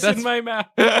load. Piss That's in my mouth.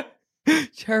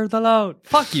 share the load.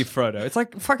 Fuck you, Frodo. It's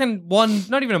like fucking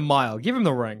not even a mile. Give him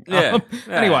the ring. Yeah.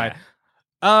 Anyway,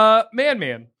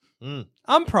 man. Mm.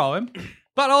 I'm pro him,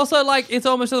 but also like it's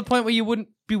almost to the point where you wouldn't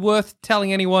be worth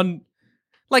telling anyone.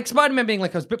 Like Spider-Man being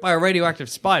like, I was bit by a radioactive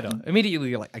spider. Immediately,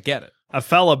 you're like, I get it. A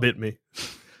fella bit me.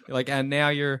 You're like, and now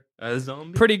you're A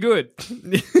zombie? pretty good.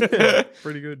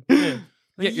 Pretty good. Yeah,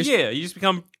 Yeah, you just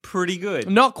become pretty good.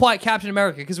 Not quite Captain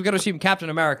America, because we've got to assume Captain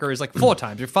America is like 4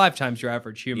 times or 5 times your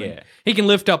average human. Yeah. He can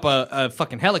lift up a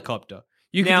fucking helicopter.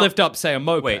 You can Now- lift up, say, a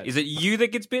moped. Wait, is it you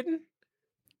that gets bitten?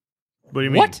 What do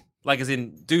you mean? What? Like as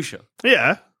in doucher?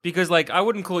 Yeah. Because like I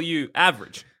wouldn't call you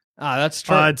average. Ah, that's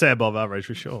true. I'd say above average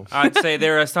for sure. I'd say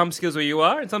there are some skills where you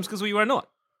are and some skills where you are not.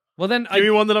 well, then Give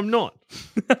me one that I'm not.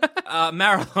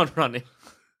 Marathon running.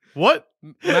 What?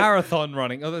 marathon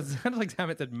running. Oh, that sounded like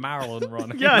Sam said Marilyn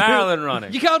running. Yeah. Marathon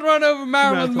running. You can't run over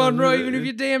Marilyn Marathon Monroe running. even if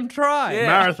you damn try. Yeah.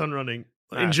 Marathon running.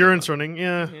 Endurance running.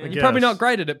 Yeah. I You're guess. probably not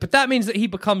great at it, but that means that he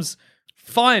becomes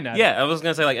fine at it. Yeah, I was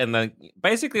gonna say like, and then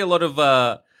basically a lot of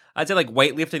I'd say like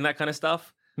weightlifting, that kind of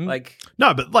stuff. Like,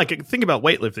 No, but like, think about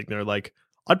weightlifting though. Like,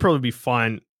 I'd probably be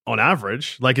fine on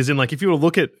average. Like, as in, like, if you were to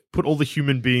look at, put all the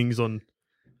human beings on.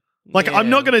 Like, yeah. I'm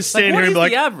not going to Like, stand what here and is be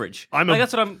like, the average? I'm like a-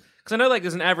 that's what I'm. Because I know like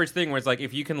there's an average thing where it's like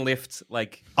if you can lift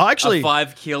like Oh, actually- a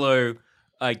 5 kilo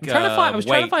like trying to find- I was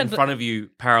trying to weight find in the- front of you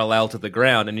parallel to the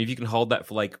ground, and if you can hold that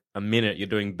for like a minute, you're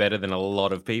doing better than a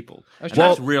lot of people. And trying-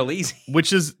 that's real easy.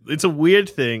 It's a weird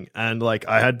thing, and like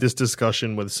I had this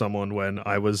discussion with someone when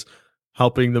I was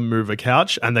helping them move a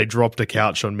couch, and they dropped a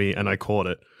couch on me, and I caught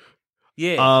it.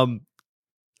 Yeah.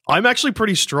 I'm actually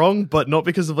pretty strong, but not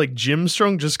because of like gym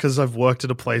strong, just because I've worked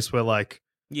at a place where like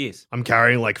Yes. I'm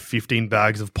carrying like 15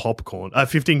 bags of popcorn,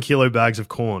 15 kilo bags of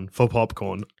corn for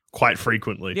popcorn quite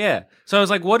frequently. Yeah. So I was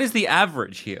like, what is the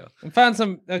average here? I found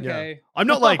some. Okay, I'm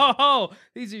not like- Oh,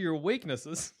 these are your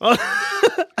weaknesses.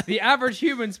 The average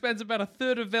human spends about a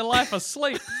third of their life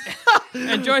asleep.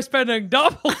 Enjoy spending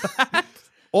double that.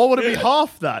 Or would it be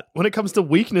half that? When it comes to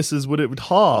weaknesses, would it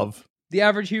halve? The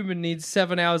average human needs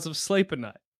 7 hours of sleep a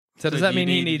night. So does that mean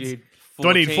he needs? Do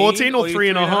I need 14 or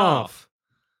 3.5?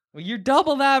 Well, you're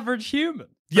double the average human.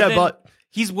 Yeah, then but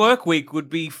his work week would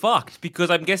be fucked because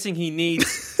I'm guessing he needs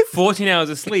 14 hours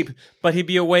of sleep, but he'd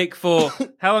be awake for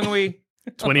how long are we?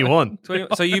 21. 20,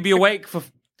 so you'd be awake for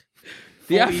 40.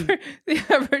 The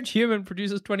average human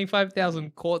produces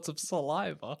 25,000 quarts of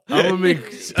saliva. I'm gonna make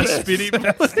a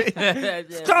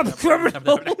spitty. Stop,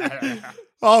 criminal!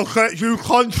 I'll get you,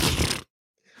 cunt.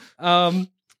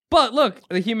 But look,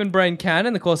 the human brain can,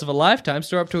 in the course of a lifetime,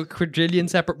 store up to a quadrillion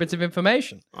separate bits of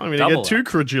information. I'm gonna Double get 2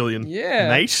 quadrillion. Yeah.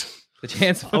 Mate. The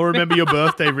chance of I'll remember your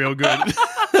birthday real good.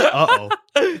 Uh-oh.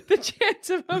 the chance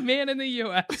of a man in the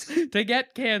US to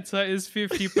get cancer is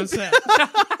 50%.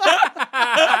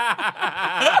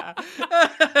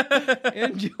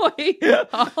 Enjoy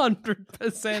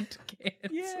 100% cancer.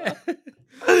 Yeah.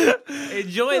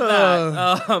 Enjoy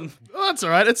that. Oh, that's all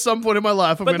right. At some point in my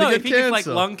life, I'm But going no, to if get he cancer. gets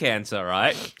like lung cancer,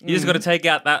 right? You just got to take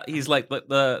out that. He's like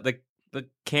the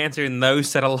cancer in those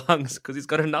set of lungs because he's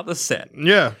got another set.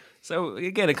 Yeah. So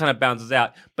again, it kind of bounces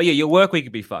out. But yeah, your work week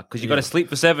could be fucked because you got to sleep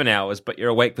for 7 hours, but you're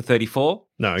awake for 34.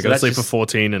 No, I So got to that's sleep just- for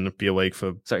 14 and be awake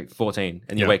for... 14,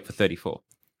 and you're Yeah. awake for 34.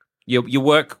 Your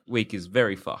work week is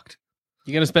very fucked.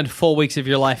 You're going to spend 4 weeks of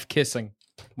your life kissing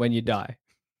when you die.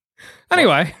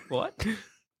 Anyway, What?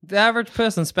 the average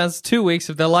person spends 2 weeks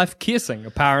of their life kissing,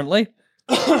 apparently.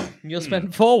 You'll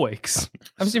spend 4 weeks.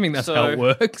 I'm assuming that's how it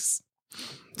works.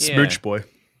 Smooch boy.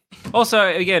 Also,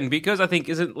 again, because I think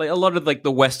isn't like a lot of like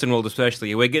the Western world,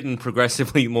 especially, we're getting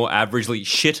progressively more averagely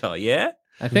shitter. Yeah.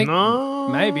 I think No,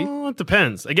 maybe. it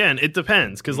depends. Again, it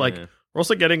depends because like Yeah. we're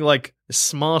also getting like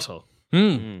smarter.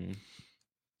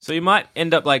 So you might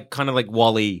end up like kind of like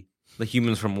Wall-E, the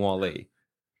humans from Wall-E,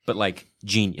 but like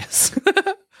genius.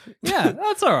 Yeah,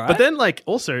 that's all right. But then like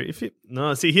also if you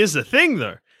see here's the thing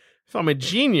though, if I'm a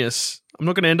genius, I'm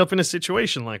not going to end up in a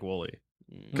situation like Wally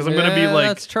because I'm going to be like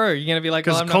that's true. You're going to be like,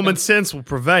 because well, I'm not common gonna- sense will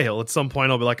prevail. At some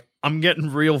point, I'll be like, I'm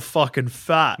getting real fucking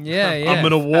fat. Yeah, yeah. I'm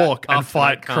going to walk and Often I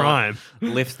fight can't crime.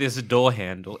 Lift this door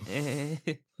handle.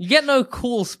 You get no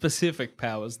cool specific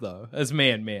powers though, as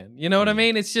man. You know what I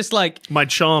mean? It's just like My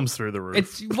charm's through the roof.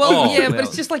 it's well, Oh, yeah, but well.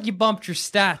 it's just like you bumped your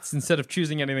stats instead of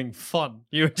choosing anything fun.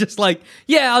 You're just like,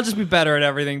 yeah, I'll just be better at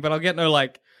everything, but I'll get no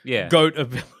like Yeah. goat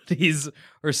abilities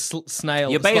or snail.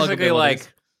 You're slug basically abilities.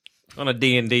 like on a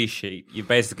D&D sheet. You're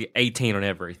basically 18 on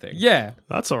everything. yeah.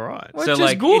 That's all right. Which So is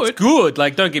like good. it's good.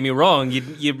 Like don't get me wrong,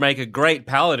 you'd make a great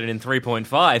paladin in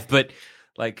 3.5, but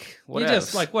like what You else?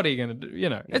 just like, what are you gonna do? You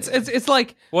know, it's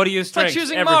like what are your like strengths?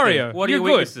 choosing Everything. Mario. What are You're your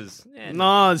good. weaknesses? Yeah,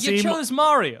 No, you see, chose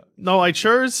Mario. no, I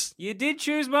chose You did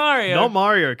choose Mario. not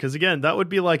Mario because again, that would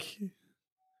be like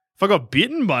if I got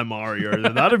bitten by Mario,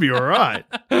 then that'd be all right.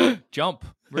 Jump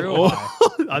real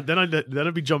high. Then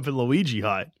I'd be jumping Luigi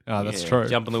height, Oh, that's Yeah, true.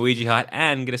 Jump on Luigi height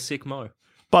and get a sick mo.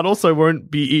 but also won't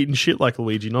be eating shit like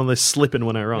Luigi. None of this slipping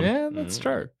when I run. Yeah, that's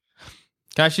true.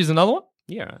 Can I choose another one?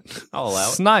 Yeah, right. I'll allow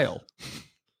it. Snail.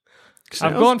 I'm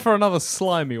Snails? going for another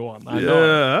slimy one. I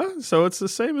know. Yeah, so it's the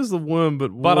same as the worm, but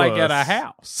But I get a worse.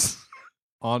 house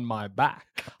on my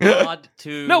back. Hard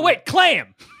to No, wait,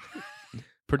 clam.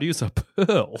 Produce a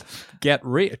pearl. Get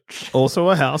rich. Also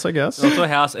a house, I guess. Also a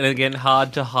house, and again,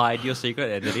 hard to hide your secret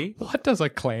identity. What does a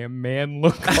clam man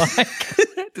look like?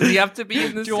 Does he have to be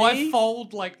in the Do sea? I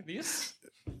fold like this?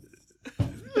 For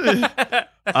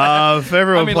I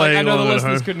everyone mean, like, playing I know the along at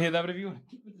listeners home. couldn't hear that, but if you...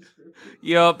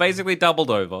 You're basically doubled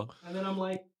over. And then I'm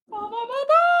like... Bah, bah, bah,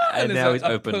 bah, And there's now a, he's a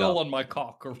opened pearl up. on my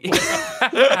cock. Or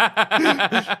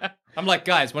whatever. I'm like,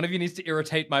 guys, one of you needs to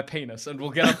irritate my penis, and we'll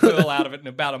get a pearl out of it in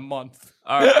about a month.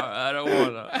 I don't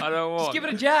want to. I don't want. Just give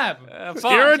it a jab.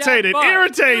 Fine. Irritate it, Fine.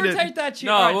 irritate it. Irritate that shit.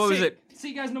 No, All right, what was see- it? See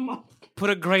you guys in a month. Put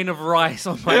a grain of rice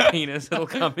on my penis. It'll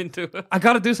come into it. I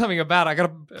gotta do something about it. I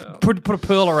gotta put a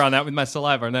pearl around that with my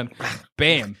saliva, and then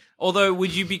bam. Although,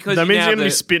 would you because That you means now you're going to be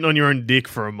have spitting on your own dick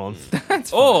for a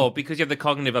month. or because you have the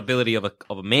cognitive ability of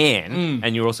a man,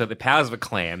 and you also have the powers of a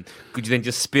clam, could you then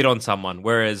just spit on someone?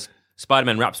 Whereas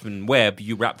Spider-Man wraps them in web,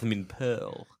 you wrap them in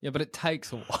pearl. Yeah, but it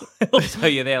takes a while. So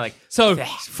you're there like So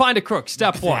find a crook.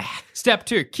 Step 1. Step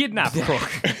 2, kidnap crook.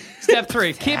 Step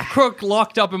 3, keep crook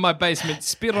locked up in my basement.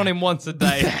 Spit on him once a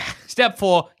day. Step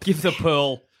 4, give the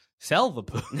pearl. Sell the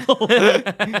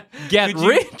pearl. Get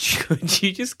rich. Could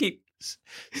you just keep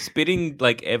spitting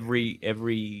like every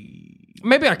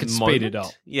Maybe I could speed moment? it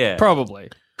up. Yeah, Probably.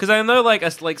 Because I know, like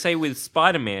say with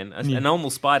Spider-Man, a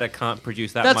normal spider can't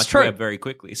produce that That's much true. web very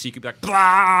quickly. So you could be like,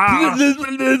 blah,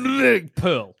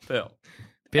 Pearl. pearl.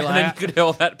 Be And like- then you could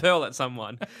hurl that pearl at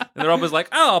someone. And the robber's like,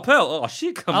 oh, pearl. Oh,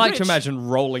 shit, come I like rich. to imagine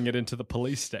rolling it into the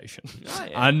police station. Oh,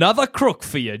 yeah. Another crook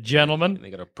for you, gentlemen. And they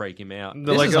got to break him out. They're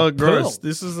This like, is a oh, gross. pearl.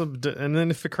 This is and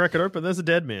then if you crack it open, there's a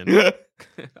dead man.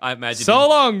 I imagine So him-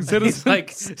 long, He's citizens.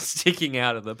 like sticking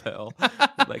out of the pearl.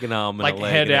 Like an arm and Like a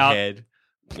leg head and out. a head.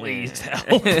 Please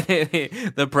help.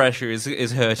 The pressure is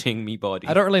hurting me body.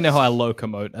 I don't really know how I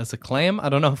locomote as a clam. I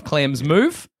don't know if clams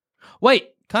move.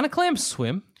 Wait, can't a clam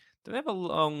swim? Do they have a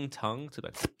long tongue to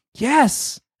that?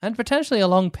 Yes. And potentially a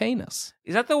long penis.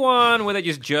 Is that the one where they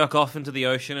just jerk off into the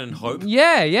ocean and hope?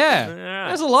 Yeah. Yeah.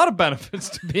 There's a lot of benefits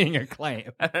to being a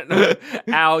clam. I don't know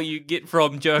how you get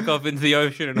from jerk off into the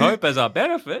ocean and hope as a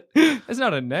benefit. It's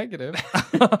not a negative.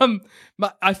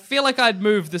 But I feel like I'd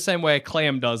move the same way a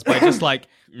clam does by just like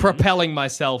propelling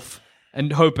myself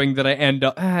and hoping that I end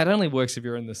up. It only works if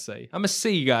you're in the sea. I'm a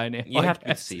sea guy now. You I have to be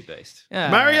guess. sea-based.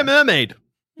 Yeah. Marry a mermaid.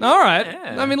 All right.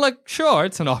 Yeah. I mean, like, sure,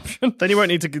 it's an option. Then you won't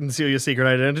need to conceal your secret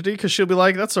identity because she'll be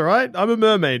like, that's all right. I'm a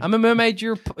mermaid. I'm a mermaid.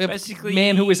 You're a Basically-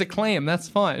 man who is a clam. That's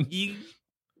fine.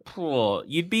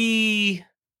 You'd be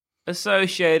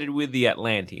associated with the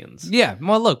Atlanteans. Yeah.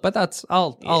 Well, look, but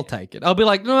I'll take it. I'll be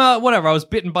like, no, whatever. I was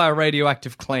bitten by a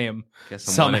radioactive clam Guess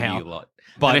I'm somehow. one of you lot.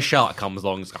 But- And a shark comes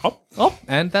along and goes, hop. Oh,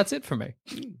 and that's it for me.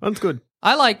 That's good.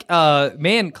 I like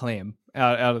man clam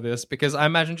out of this because I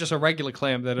imagine just a regular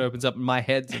clam that opens up and my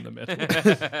head's in the middle.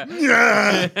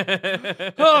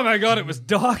 Oh my god, it was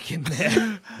dark in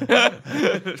there.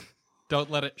 Don't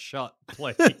let it shut,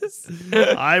 please.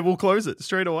 I will close it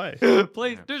straight away.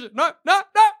 Please do it. No.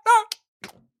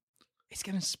 He's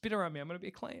gonna spit around me. I'm gonna be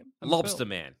a clam. I'm a Lobster pearl.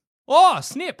 man. Oh,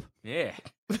 snip. Yeah.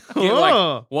 Get Oh.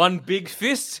 like one big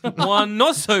fist, one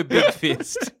not so big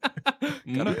fist.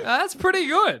 That's pretty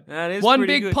good. That is one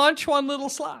pretty big good. punch, one little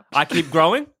slap. I keep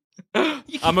growing. You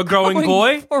keep I'm a growing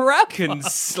boy. forever. Can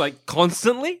like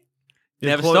constantly. Yeah,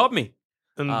 Never Cla- stop me.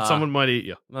 And someone might eat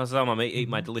you. Most of the time I eat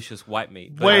my delicious white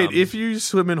meat. But, Wait, if you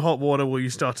swim in hot water, will you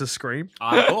start to scream?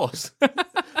 of course.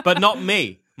 But not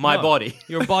me. My No. body.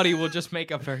 Your body will just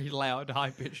make a very loud,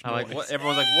 high-pitched I'm noise. like, what?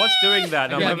 Everyone's like, what's doing that?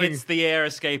 And I'm Yeah, like, having- it's the air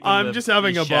escaping. I'm just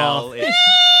having a shell. bath. It's-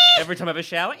 Every time I have a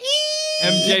shower.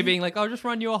 MJ being like, I'll just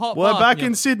run you a hot We're bath. back Yeah.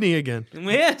 in Sydney again.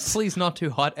 Yes. Please not too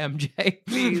hot, MJ.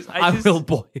 Please, I just- will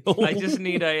boil. I just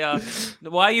need a.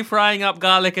 Why are you frying up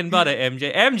garlic and butter,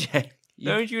 MJ? MJ,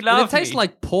 don't you But love it tastes me?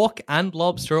 like pork and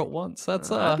lobster at once. That's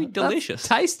That'd be that's delicious.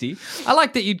 tasty. I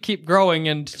like that you'd keep growing,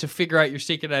 and to figure out your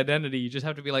secret identity, you just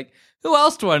have to be like, who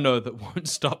else do I know that won't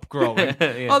stop growing?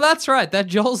 Yeah. Oh, that's right, that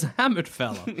Joel's Hammett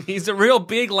fella. He's a real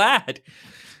big lad.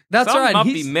 That's Some right. must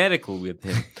He's, be medical with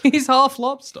him. he's half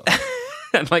lobster.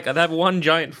 And like I'd have one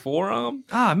giant forearm,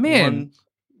 Ah, man.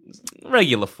 one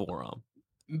regular forearm.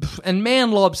 And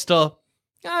man lobster,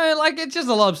 like it's just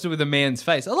a lobster with a man's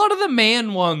face. A lot of the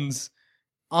man ones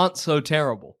aren't so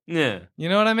terrible. Yeah. You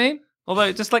know what I mean?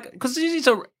 Although just like because it's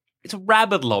a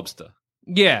rabid lobster.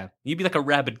 Yeah. You'd be like a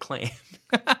rabid clam.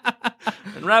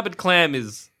 And rabid clam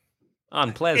is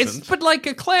unpleasant. But like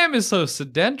a clam is so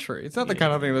sedentary. It's not the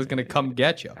kind of thing that's going to come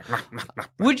get you.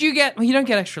 Would you get? Well, you don't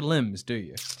get extra limbs, do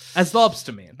you? As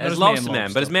lobster man, not as man lobster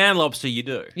man, but as man lobster you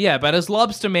do. yeah, but as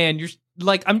lobster man, you're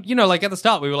like like at the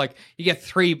start we were like you get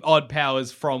 3 odd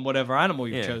powers from whatever animal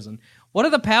you've Yeah. chosen. What are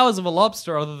the powers of a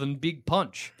lobster other than big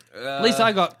punch? At least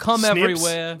I got cum Snips.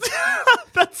 everywhere.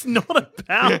 That's not a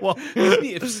power.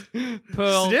 Snips.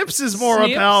 Pearl. Snips is more a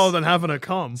Snips. power than having a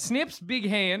cum. Snips, big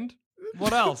hand.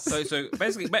 What else? So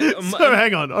basically, So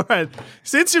hang on. All right.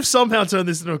 Since you've somehow turned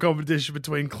this into a competition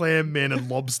between clam man and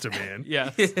lobster man,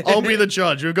 yeah. I'll be the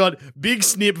judge. We've got big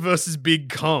snip versus big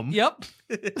cum. Yep.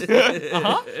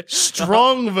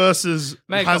 Strong versus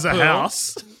Make has a a pearl.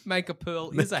 house. Make a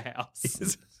pearl is a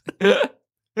house.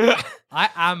 I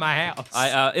am a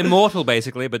house. immortal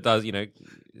basically, but does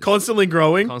Constantly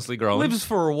growing. constantly growing. Lives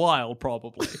for a while,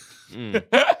 probably.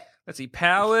 Let's see,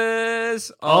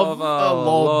 powers of a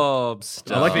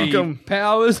lobster. I like The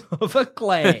powers of a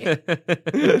clam.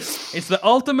 It's the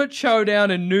ultimate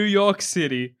showdown in New York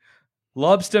City.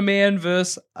 Lobster Man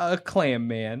versus a Clam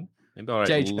Man. Maybe I'll write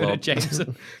J. Jonah lob-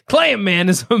 Jameson. Clam Man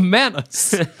is a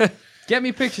menace. Get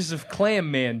me pictures of Clam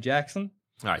Man, Jackson.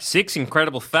 All right, 6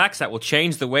 incredible facts that will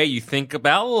change the way you think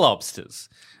about lobsters.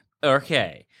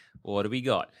 Okay, what do we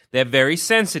got? They're very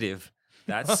sensitive.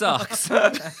 That sucks.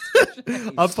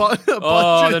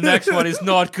 The next one is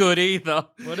not good either.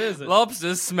 What is it?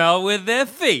 Lobsters smell with their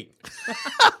feet.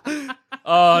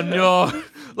 Oh no.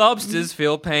 Lobsters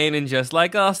feel pain, and just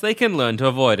like us, they can learn to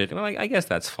avoid it. Well, I guess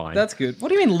that's fine. That's good. What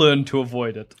do you mean learn to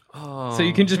avoid it? Oh, So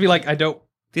you can just be like, I don't...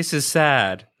 this is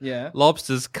sad. Yeah.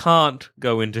 Lobsters can't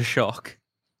go into shock.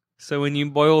 So when you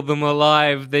boil them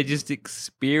alive, they're just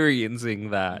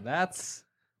experiencing that. That's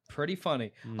pretty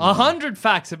funny. 100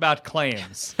 facts about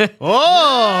clams.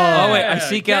 Oh, wait, I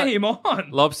seek out- Game on.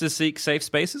 Lobsters seek safe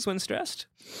spaces when stressed.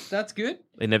 That's good.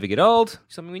 They never get old.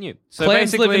 Something we knew. So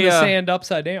Clams live in the uh, sand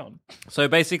upside down. So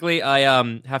basically, I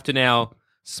have to now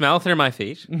smell through my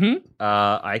feet. Mm-hmm.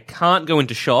 I can't go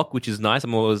into shock, which is nice.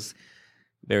 I'm always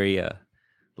very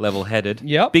level-headed.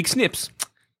 Yep. Big snips.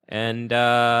 And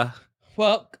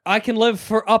Well, I can live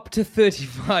for up to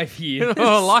 35 years.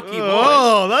 oh, lucky boy.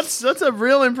 Oh, that's a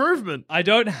real improvement. I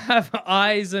don't have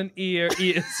eyes and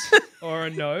ears or a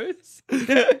nose.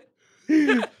 I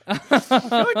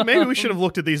feel like maybe we should have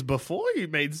looked at these before you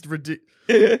made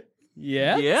ridiculous.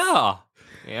 Yeah. Yeah.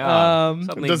 Yeah. Um,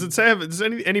 Does it say? Is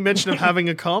any mention of having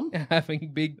a cum?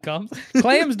 Having big cums.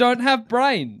 Clams don't have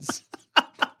brains.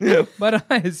 But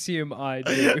I assume I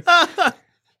do.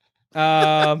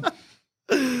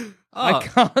 I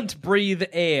can't breathe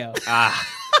air.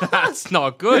 That's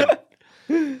not good.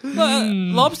 But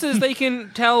lobsters, they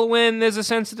can tell when there's a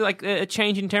sensitive, like a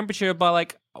change in temperature by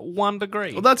like 1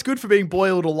 degree. Well, that's good for being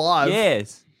boiled alive.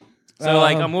 Yes. So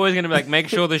like, I'm always going to be like, make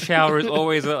sure the shower is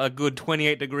always a good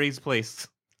 28 degrees, please.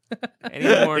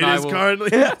 Any more It and I is will. currently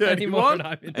Any more 31. and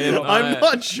I'm in And trouble. I'm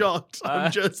not shocked.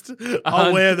 I'm just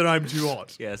aware that I'm too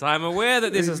hot. Yes, I'm aware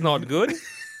that this is not good.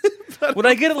 Would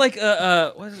I get like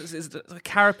what is it a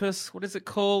carapace? What is it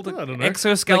called? I don't know.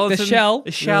 Exoskeleton. Like the shell. The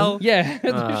shell. Yeah,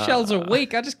 the shells are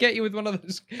weak. I just get you with one of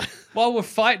those. While we're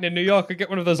fighting in New York, I get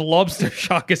one of those lobster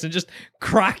shockers and just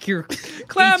crack your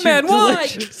Clam eat your man, why?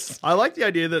 delicious- I like the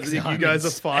idea that you I'm guys are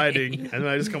insane. fighting, and then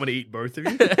I just come and eat both of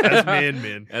you as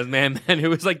man. As man who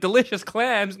was like delicious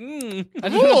clams. Mm. I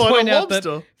just want to and point a out that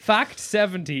lobster. fact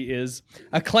 70 is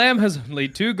a clam has only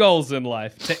 2 goals in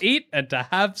life: to eat and to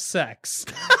have sex.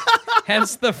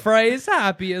 Hence the phrase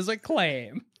 "happy as a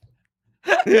clam."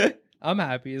 I'm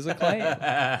happy as a clam.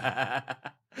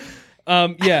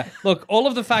 Yeah, look, all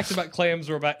of the facts about clams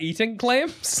were about eating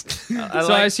clams.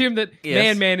 I assume that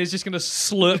Yes. Man is just going to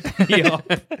slurp me up.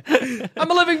 I'm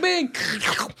a living being.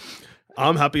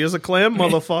 I'm happy as a clam,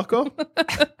 motherfucker.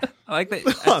 I like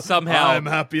that somehow. I'm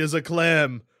happy as a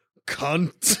clam,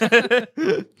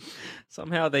 cunt.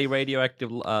 Somehow they radioactive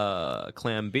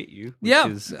clam bit you. Which Yeah,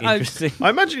 is interesting. I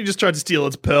imagine you just tried to steal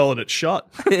its pearl and it's shut.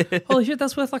 Holy shit,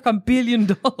 that's worth like $1 billion.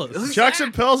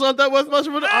 Jackson, pearls aren't that worth much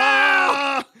of it.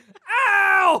 Ah!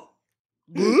 Ow!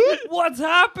 What's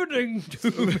happening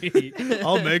to me?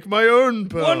 I'll make my own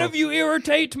pearl. One of you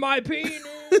irritate my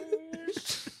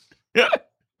penis.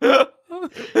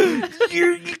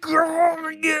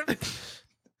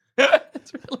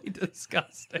 It's really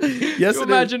disgusting. Yes, you it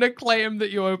imagine a clam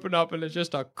that you open up and it's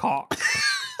just a cock.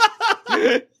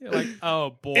 You're like,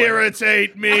 oh boy.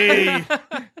 Irritate me. I'm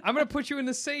going to put you in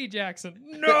the sea, Jackson.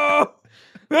 No!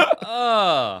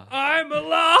 Oh. I'm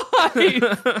alive!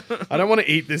 I don't want to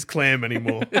eat this clam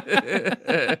anymore.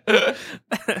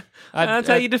 That's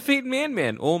how you defeat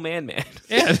Man. All Man.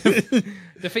 Yeah.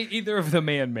 Defeat either of the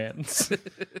Man-Mans.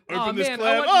 Open this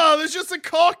clam. Oh, there's just a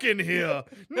cock in here.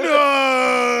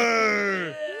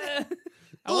 No.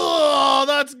 Oh,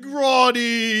 that's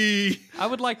grotty. I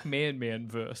would like Man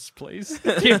verse, please.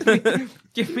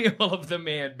 Give me all of the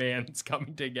Man-Mans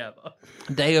coming together.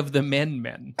 Day of the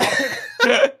Men.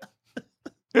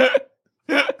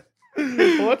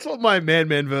 Well, that's what my man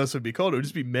verse would be called. It would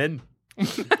just be men.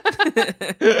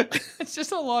 It's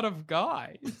just a lot of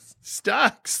guys.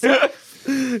 Stacks.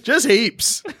 Just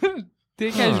heaps. The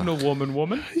occasional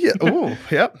woman. Yeah. Oh,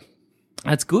 yep.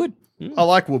 That's good. I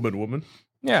like woman.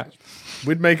 Yeah.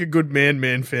 We'd make a good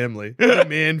man family. A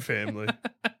man family.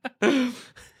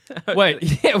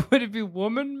 Wait, yeah, would it be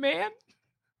woman-man?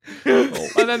 And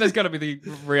then there's got to be the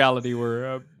reality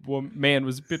where a man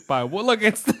was bit by a woman. Look,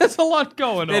 there's a lot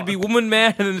going on. There'd be woman,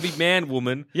 and then there'd be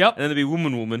man-woman. Yep. And then there'd be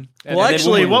woman. And Well, then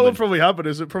actually, what woman. would probably happen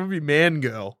is it'd probably be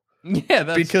man-girl. Yeah,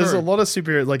 that's Because true. a lot of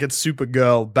superheroes, like it's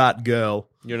Supergirl, Batgirl.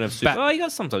 You don't have super. Oh, you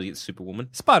got sometimes you get Superwoman.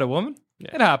 Spider-Woman.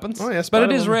 It happens. Oh, yeah, but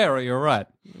it is Spider-Woman. rarer, you're right.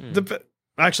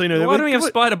 Actually, no. Why don't we have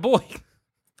Spider-Boy?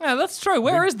 Yeah, that's true.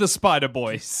 Where is the Spider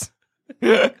Boys?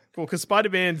 Well, because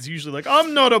Spider-Man's usually like,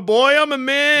 I'm not a boy, I'm a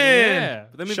man. Yeah.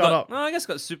 But then we've Shut got, up. No, I guess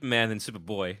we've got Superman and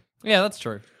Superboy. Yeah, that's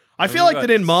true. I feel we've like got-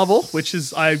 that in Marvel, which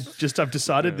is I've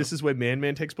decided this is where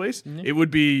Man takes place. It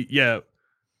would be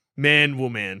Man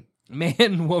Woman.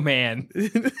 Man, woman.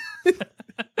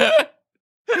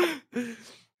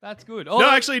 That's good. Oh, No,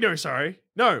 actually, no. Sorry,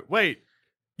 no. Wait.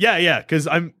 Yeah. Because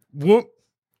I'm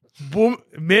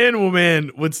Man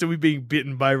Woman would still be being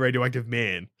bitten by a radioactive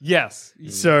man. yes.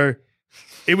 So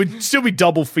it would still be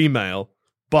double female,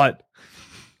 but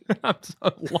I'm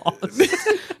so lost. I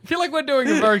feel like we're doing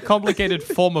a very complicated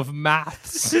form of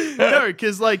maths. no,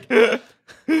 because like.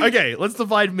 Okay, let's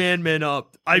divide Man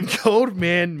up. I'm called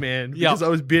Man because I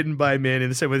was bitten by a man in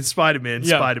the same way as Spider-Man,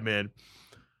 Yeah. Spider-Man.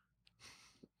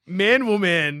 Man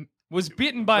Woman. Was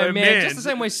bitten by a man, just the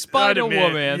same way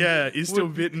Spider-Woman. Yeah, is still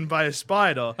bitten by a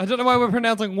spider. I don't know why we're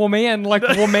pronouncing woman like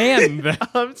woman.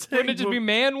 I'm saying Wouldn't it just be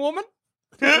man, woman?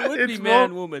 It would be It's man,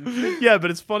 more- woman. Yeah,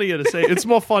 but it's funnier to say. It's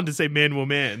more fun to say Man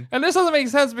Woman. And this doesn't make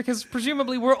sense because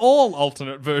presumably we're all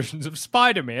alternate versions of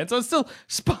Spider-Man, so it's still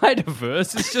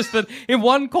Spider-Verse. It's just that in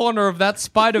one corner of that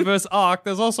Spider-Verse arc,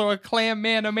 there's also a clam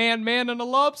man, a man, and a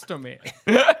lobster man.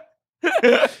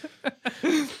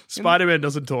 Spider-Man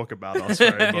doesn't talk about us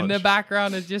very much. In the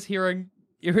background is just hearing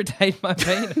irritate my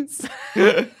penis.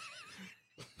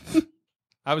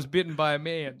 I was bitten by a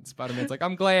man. Spider-Man's like,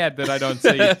 I'm glad that I don't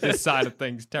see this side of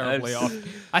things terribly often.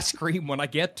 I scream when I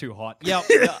get too hot. Yep.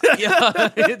 Yeah,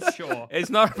 it's Sure. It's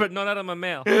not, but not out of my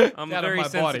mouth. I'm a Out of very my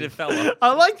sensitive body. fella.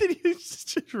 I like that he's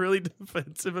just really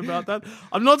defensive about that.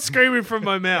 I'm not screaming from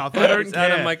my mouth. I don't It's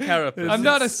care. out of my carapace.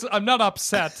 I'm not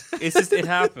upset. It's just it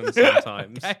happens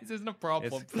sometimes. Okay, this isn't a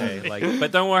problem. It's okay. Like,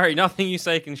 but don't worry, nothing you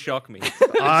say can shock me.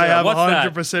 I have What's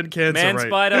that? 100% cancer Man rate.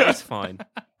 spider, it's fine.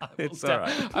 It's all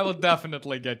right. I will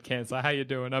definitely get cancer. How you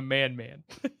doing? I'm man.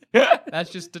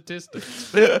 That's just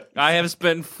statistics. I have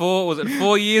spent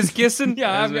 4 years kissing?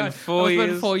 Yeah, I've I've spent got 4 years.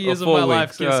 spent 4 years or of my 4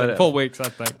 life weeks. kissing. 4 weeks, I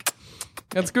think.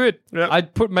 That's good. Yep.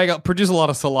 I'd produce a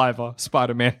lot of saliva.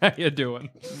 Spider-Man, how you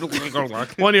doing?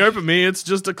 When you open me, it's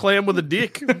just a clam with a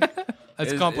dick.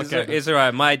 It's complicated. It's all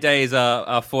right. My days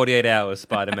are 48 hours,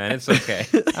 Spider-Man. It's okay.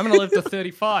 I'm going to live to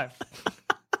 35.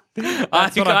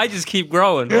 I just keep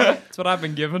growing. That's what I've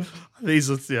been given.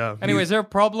 Yeah. Anyway, is there a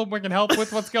problem we can help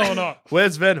with? What's going on?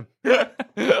 Where's Venom?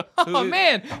 Oh,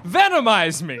 man.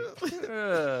 Venomize me.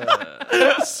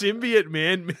 Symbiote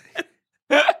man.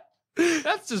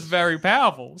 That's just very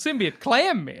powerful. Symbiote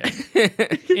clam man.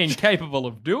 Incapable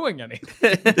of doing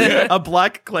anything. A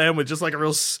black clam with just like a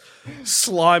real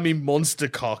slimy monster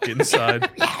cock inside.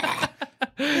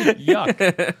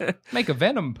 Yuck. Make a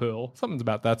venom pearl. Something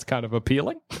about that's kind of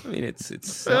appealing. I mean, it's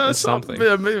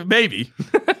something. Maybe.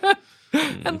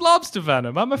 And lobster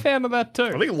venom. I'm a fan of that too.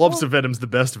 I think lobster venom's the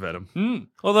best venom.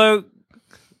 Although,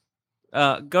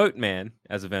 Goat Man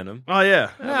as a Venom. Oh,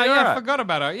 yeah. I forgot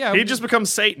about it. Yeah, He just becomes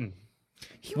Satan.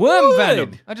 worm would.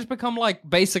 venom. I just become like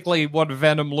basically what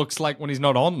Venom looks like when he's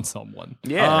not on someone.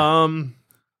 Yeah.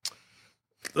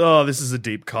 Oh, this is a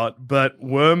deep cut, but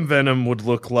worm venom would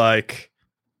look like.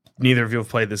 Neither of you have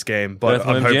played this game, but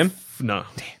Earthworm Jim? No,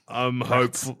 I'm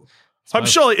hopeful. I'm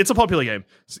sure it's a popular game.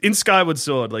 In Skyward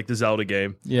Sword, like the Zelda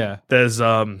game, Yeah. there's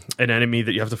an enemy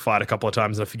that you have to fight a couple of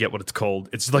times, and I forget what it's called.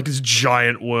 It's like this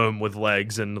giant worm with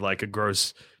legs and like a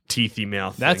gross teethy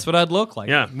mouth. That's thing. what I'd look like.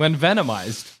 Yeah. When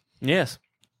venomized. yes.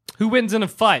 Who wins in a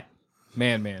fight?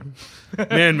 Man.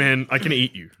 Man, I can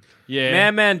eat you.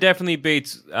 Yeah. Man definitely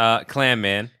beats Clam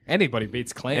Man. Anybody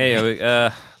beats Clam.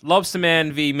 Hey, Lobster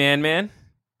Man v Man.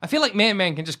 I feel like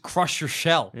Man can just crush your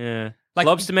shell. Yeah. Like-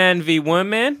 Lobster Man v Worm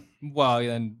Man. Well,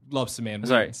 then Lobster Man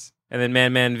Sorry. wins. And then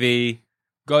Man v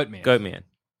Goat Man. Goat Man.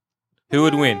 Who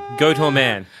would win? Goat or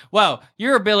man? Well,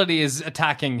 your ability is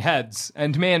attacking heads,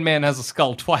 and Man has a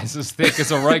skull twice as thick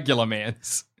as a regular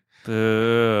man's.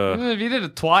 Boo. If you did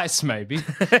it twice, maybe.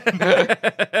 Just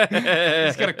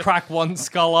gotta crack one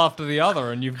skull after the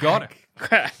other, and you've got it.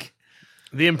 Crack.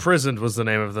 The Imprisoned was the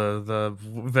name of the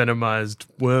venomized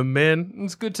worm man.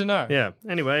 It's good to know. Yeah.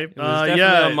 Anyway, It was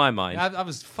definitely on my mind. I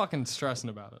was fucking stressing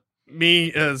about it.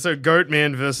 So Goat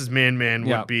Man versus Man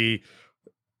Yeah. would be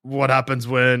what happens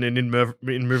when an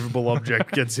immovable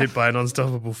object gets hit by an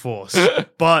unstoppable force.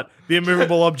 But the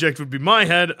immovable object would be my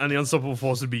head, and the unstoppable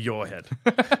force would be your head.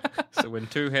 So when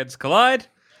two heads collide,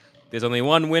 there's only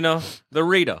one winner, the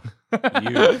reader.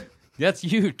 You. That's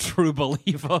you, true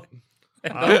believer.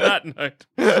 And on that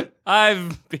note,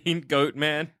 I've been Goat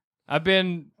Man. I've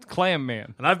been Clam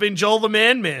Man. And I've been Joel the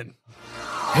Man.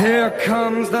 Here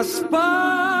comes the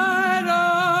Spider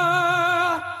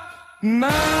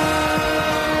Man.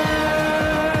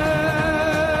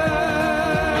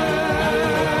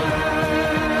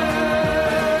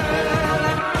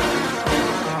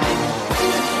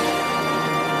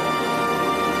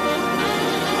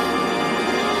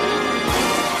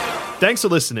 Thanks for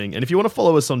listening. And if you want to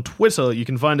follow us on Twitter, you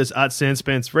can find us at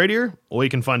Sanspants Radio, or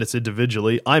you can find us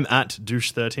individually. I'm at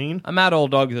Douche13. I'm at All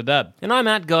Dogs Are Dead. And I'm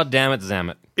at Goddammit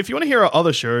Zammit. If you want to hear our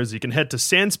other shows, you can head to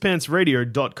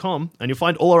sanspantsradio.com and you'll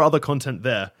find all our other content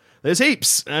there. There's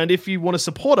heaps. And if you want to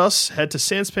support us, head to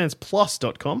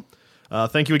sanspantsplus.com.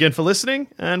 Thank you again for listening,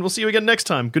 and we'll see you again next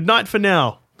time. Good night for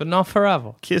now. But not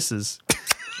forever. Kisses.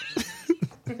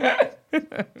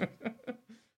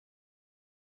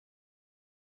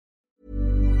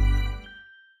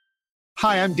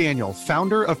 Hi, I'm Daniel,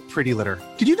 founder of Pretty Litter.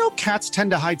 Did you know cats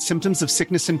tend to hide symptoms of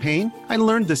sickness and pain? I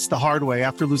learned this the hard way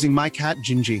after losing my cat,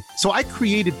 Gingy. So I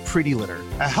created Pretty Litter,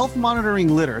 a health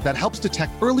monitoring litter that helps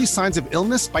detect early signs of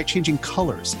illness by changing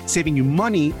colors, saving you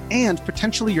money and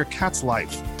potentially your cat's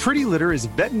life. Pretty Litter is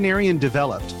veterinarian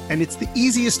developed, and it's the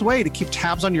easiest way to keep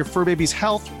tabs on your fur baby's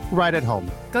health right at home.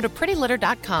 Go to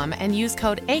prettylitter.com and use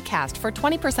code ACAST for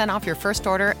 20% off your first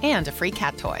order and a free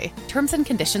cat toy. Terms and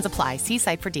conditions apply. See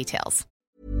site for details.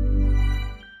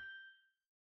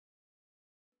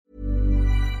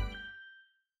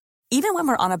 Even when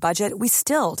we're on a budget, we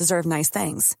still deserve nice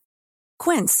things.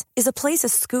 Quince is a place to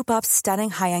scoop up stunning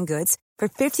high-end goods for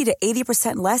 50 to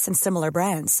 80% less than similar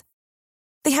brands.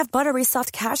 They have buttery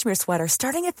soft cashmere sweaters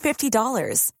starting at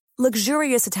 $50,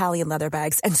 luxurious Italian leather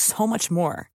bags, and so much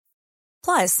more.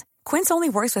 Plus, Quince only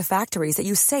works with factories that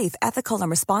use safe, ethical, and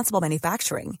responsible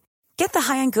manufacturing. Get the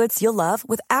high-end goods you'll love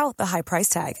without the high price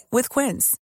tag with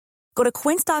Quince. Go to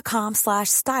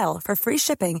quince.com/style for free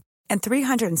shipping and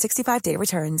 365-day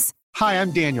returns. Hi,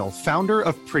 I'm Daniel, founder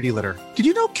of Pretty Litter. Did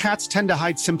you know cats tend to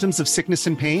hide symptoms of sickness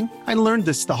and pain? I learned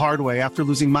this the hard way after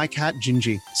losing my cat,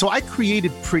 Gingy. So I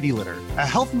created Pretty Litter, a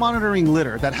health monitoring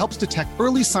litter that helps detect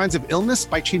early signs of illness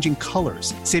by changing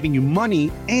colors, saving you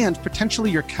money and potentially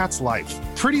your cat's life.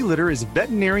 Pretty Litter is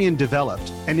veterinarian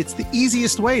developed, and it's the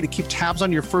easiest way to keep tabs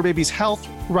on your fur baby's health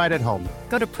right at home.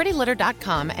 Go to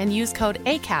prettylitter.com and use code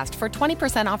ACAST for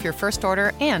 20% off your first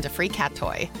order and a free cat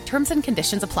toy. Terms and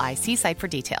conditions apply. See site for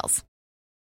details.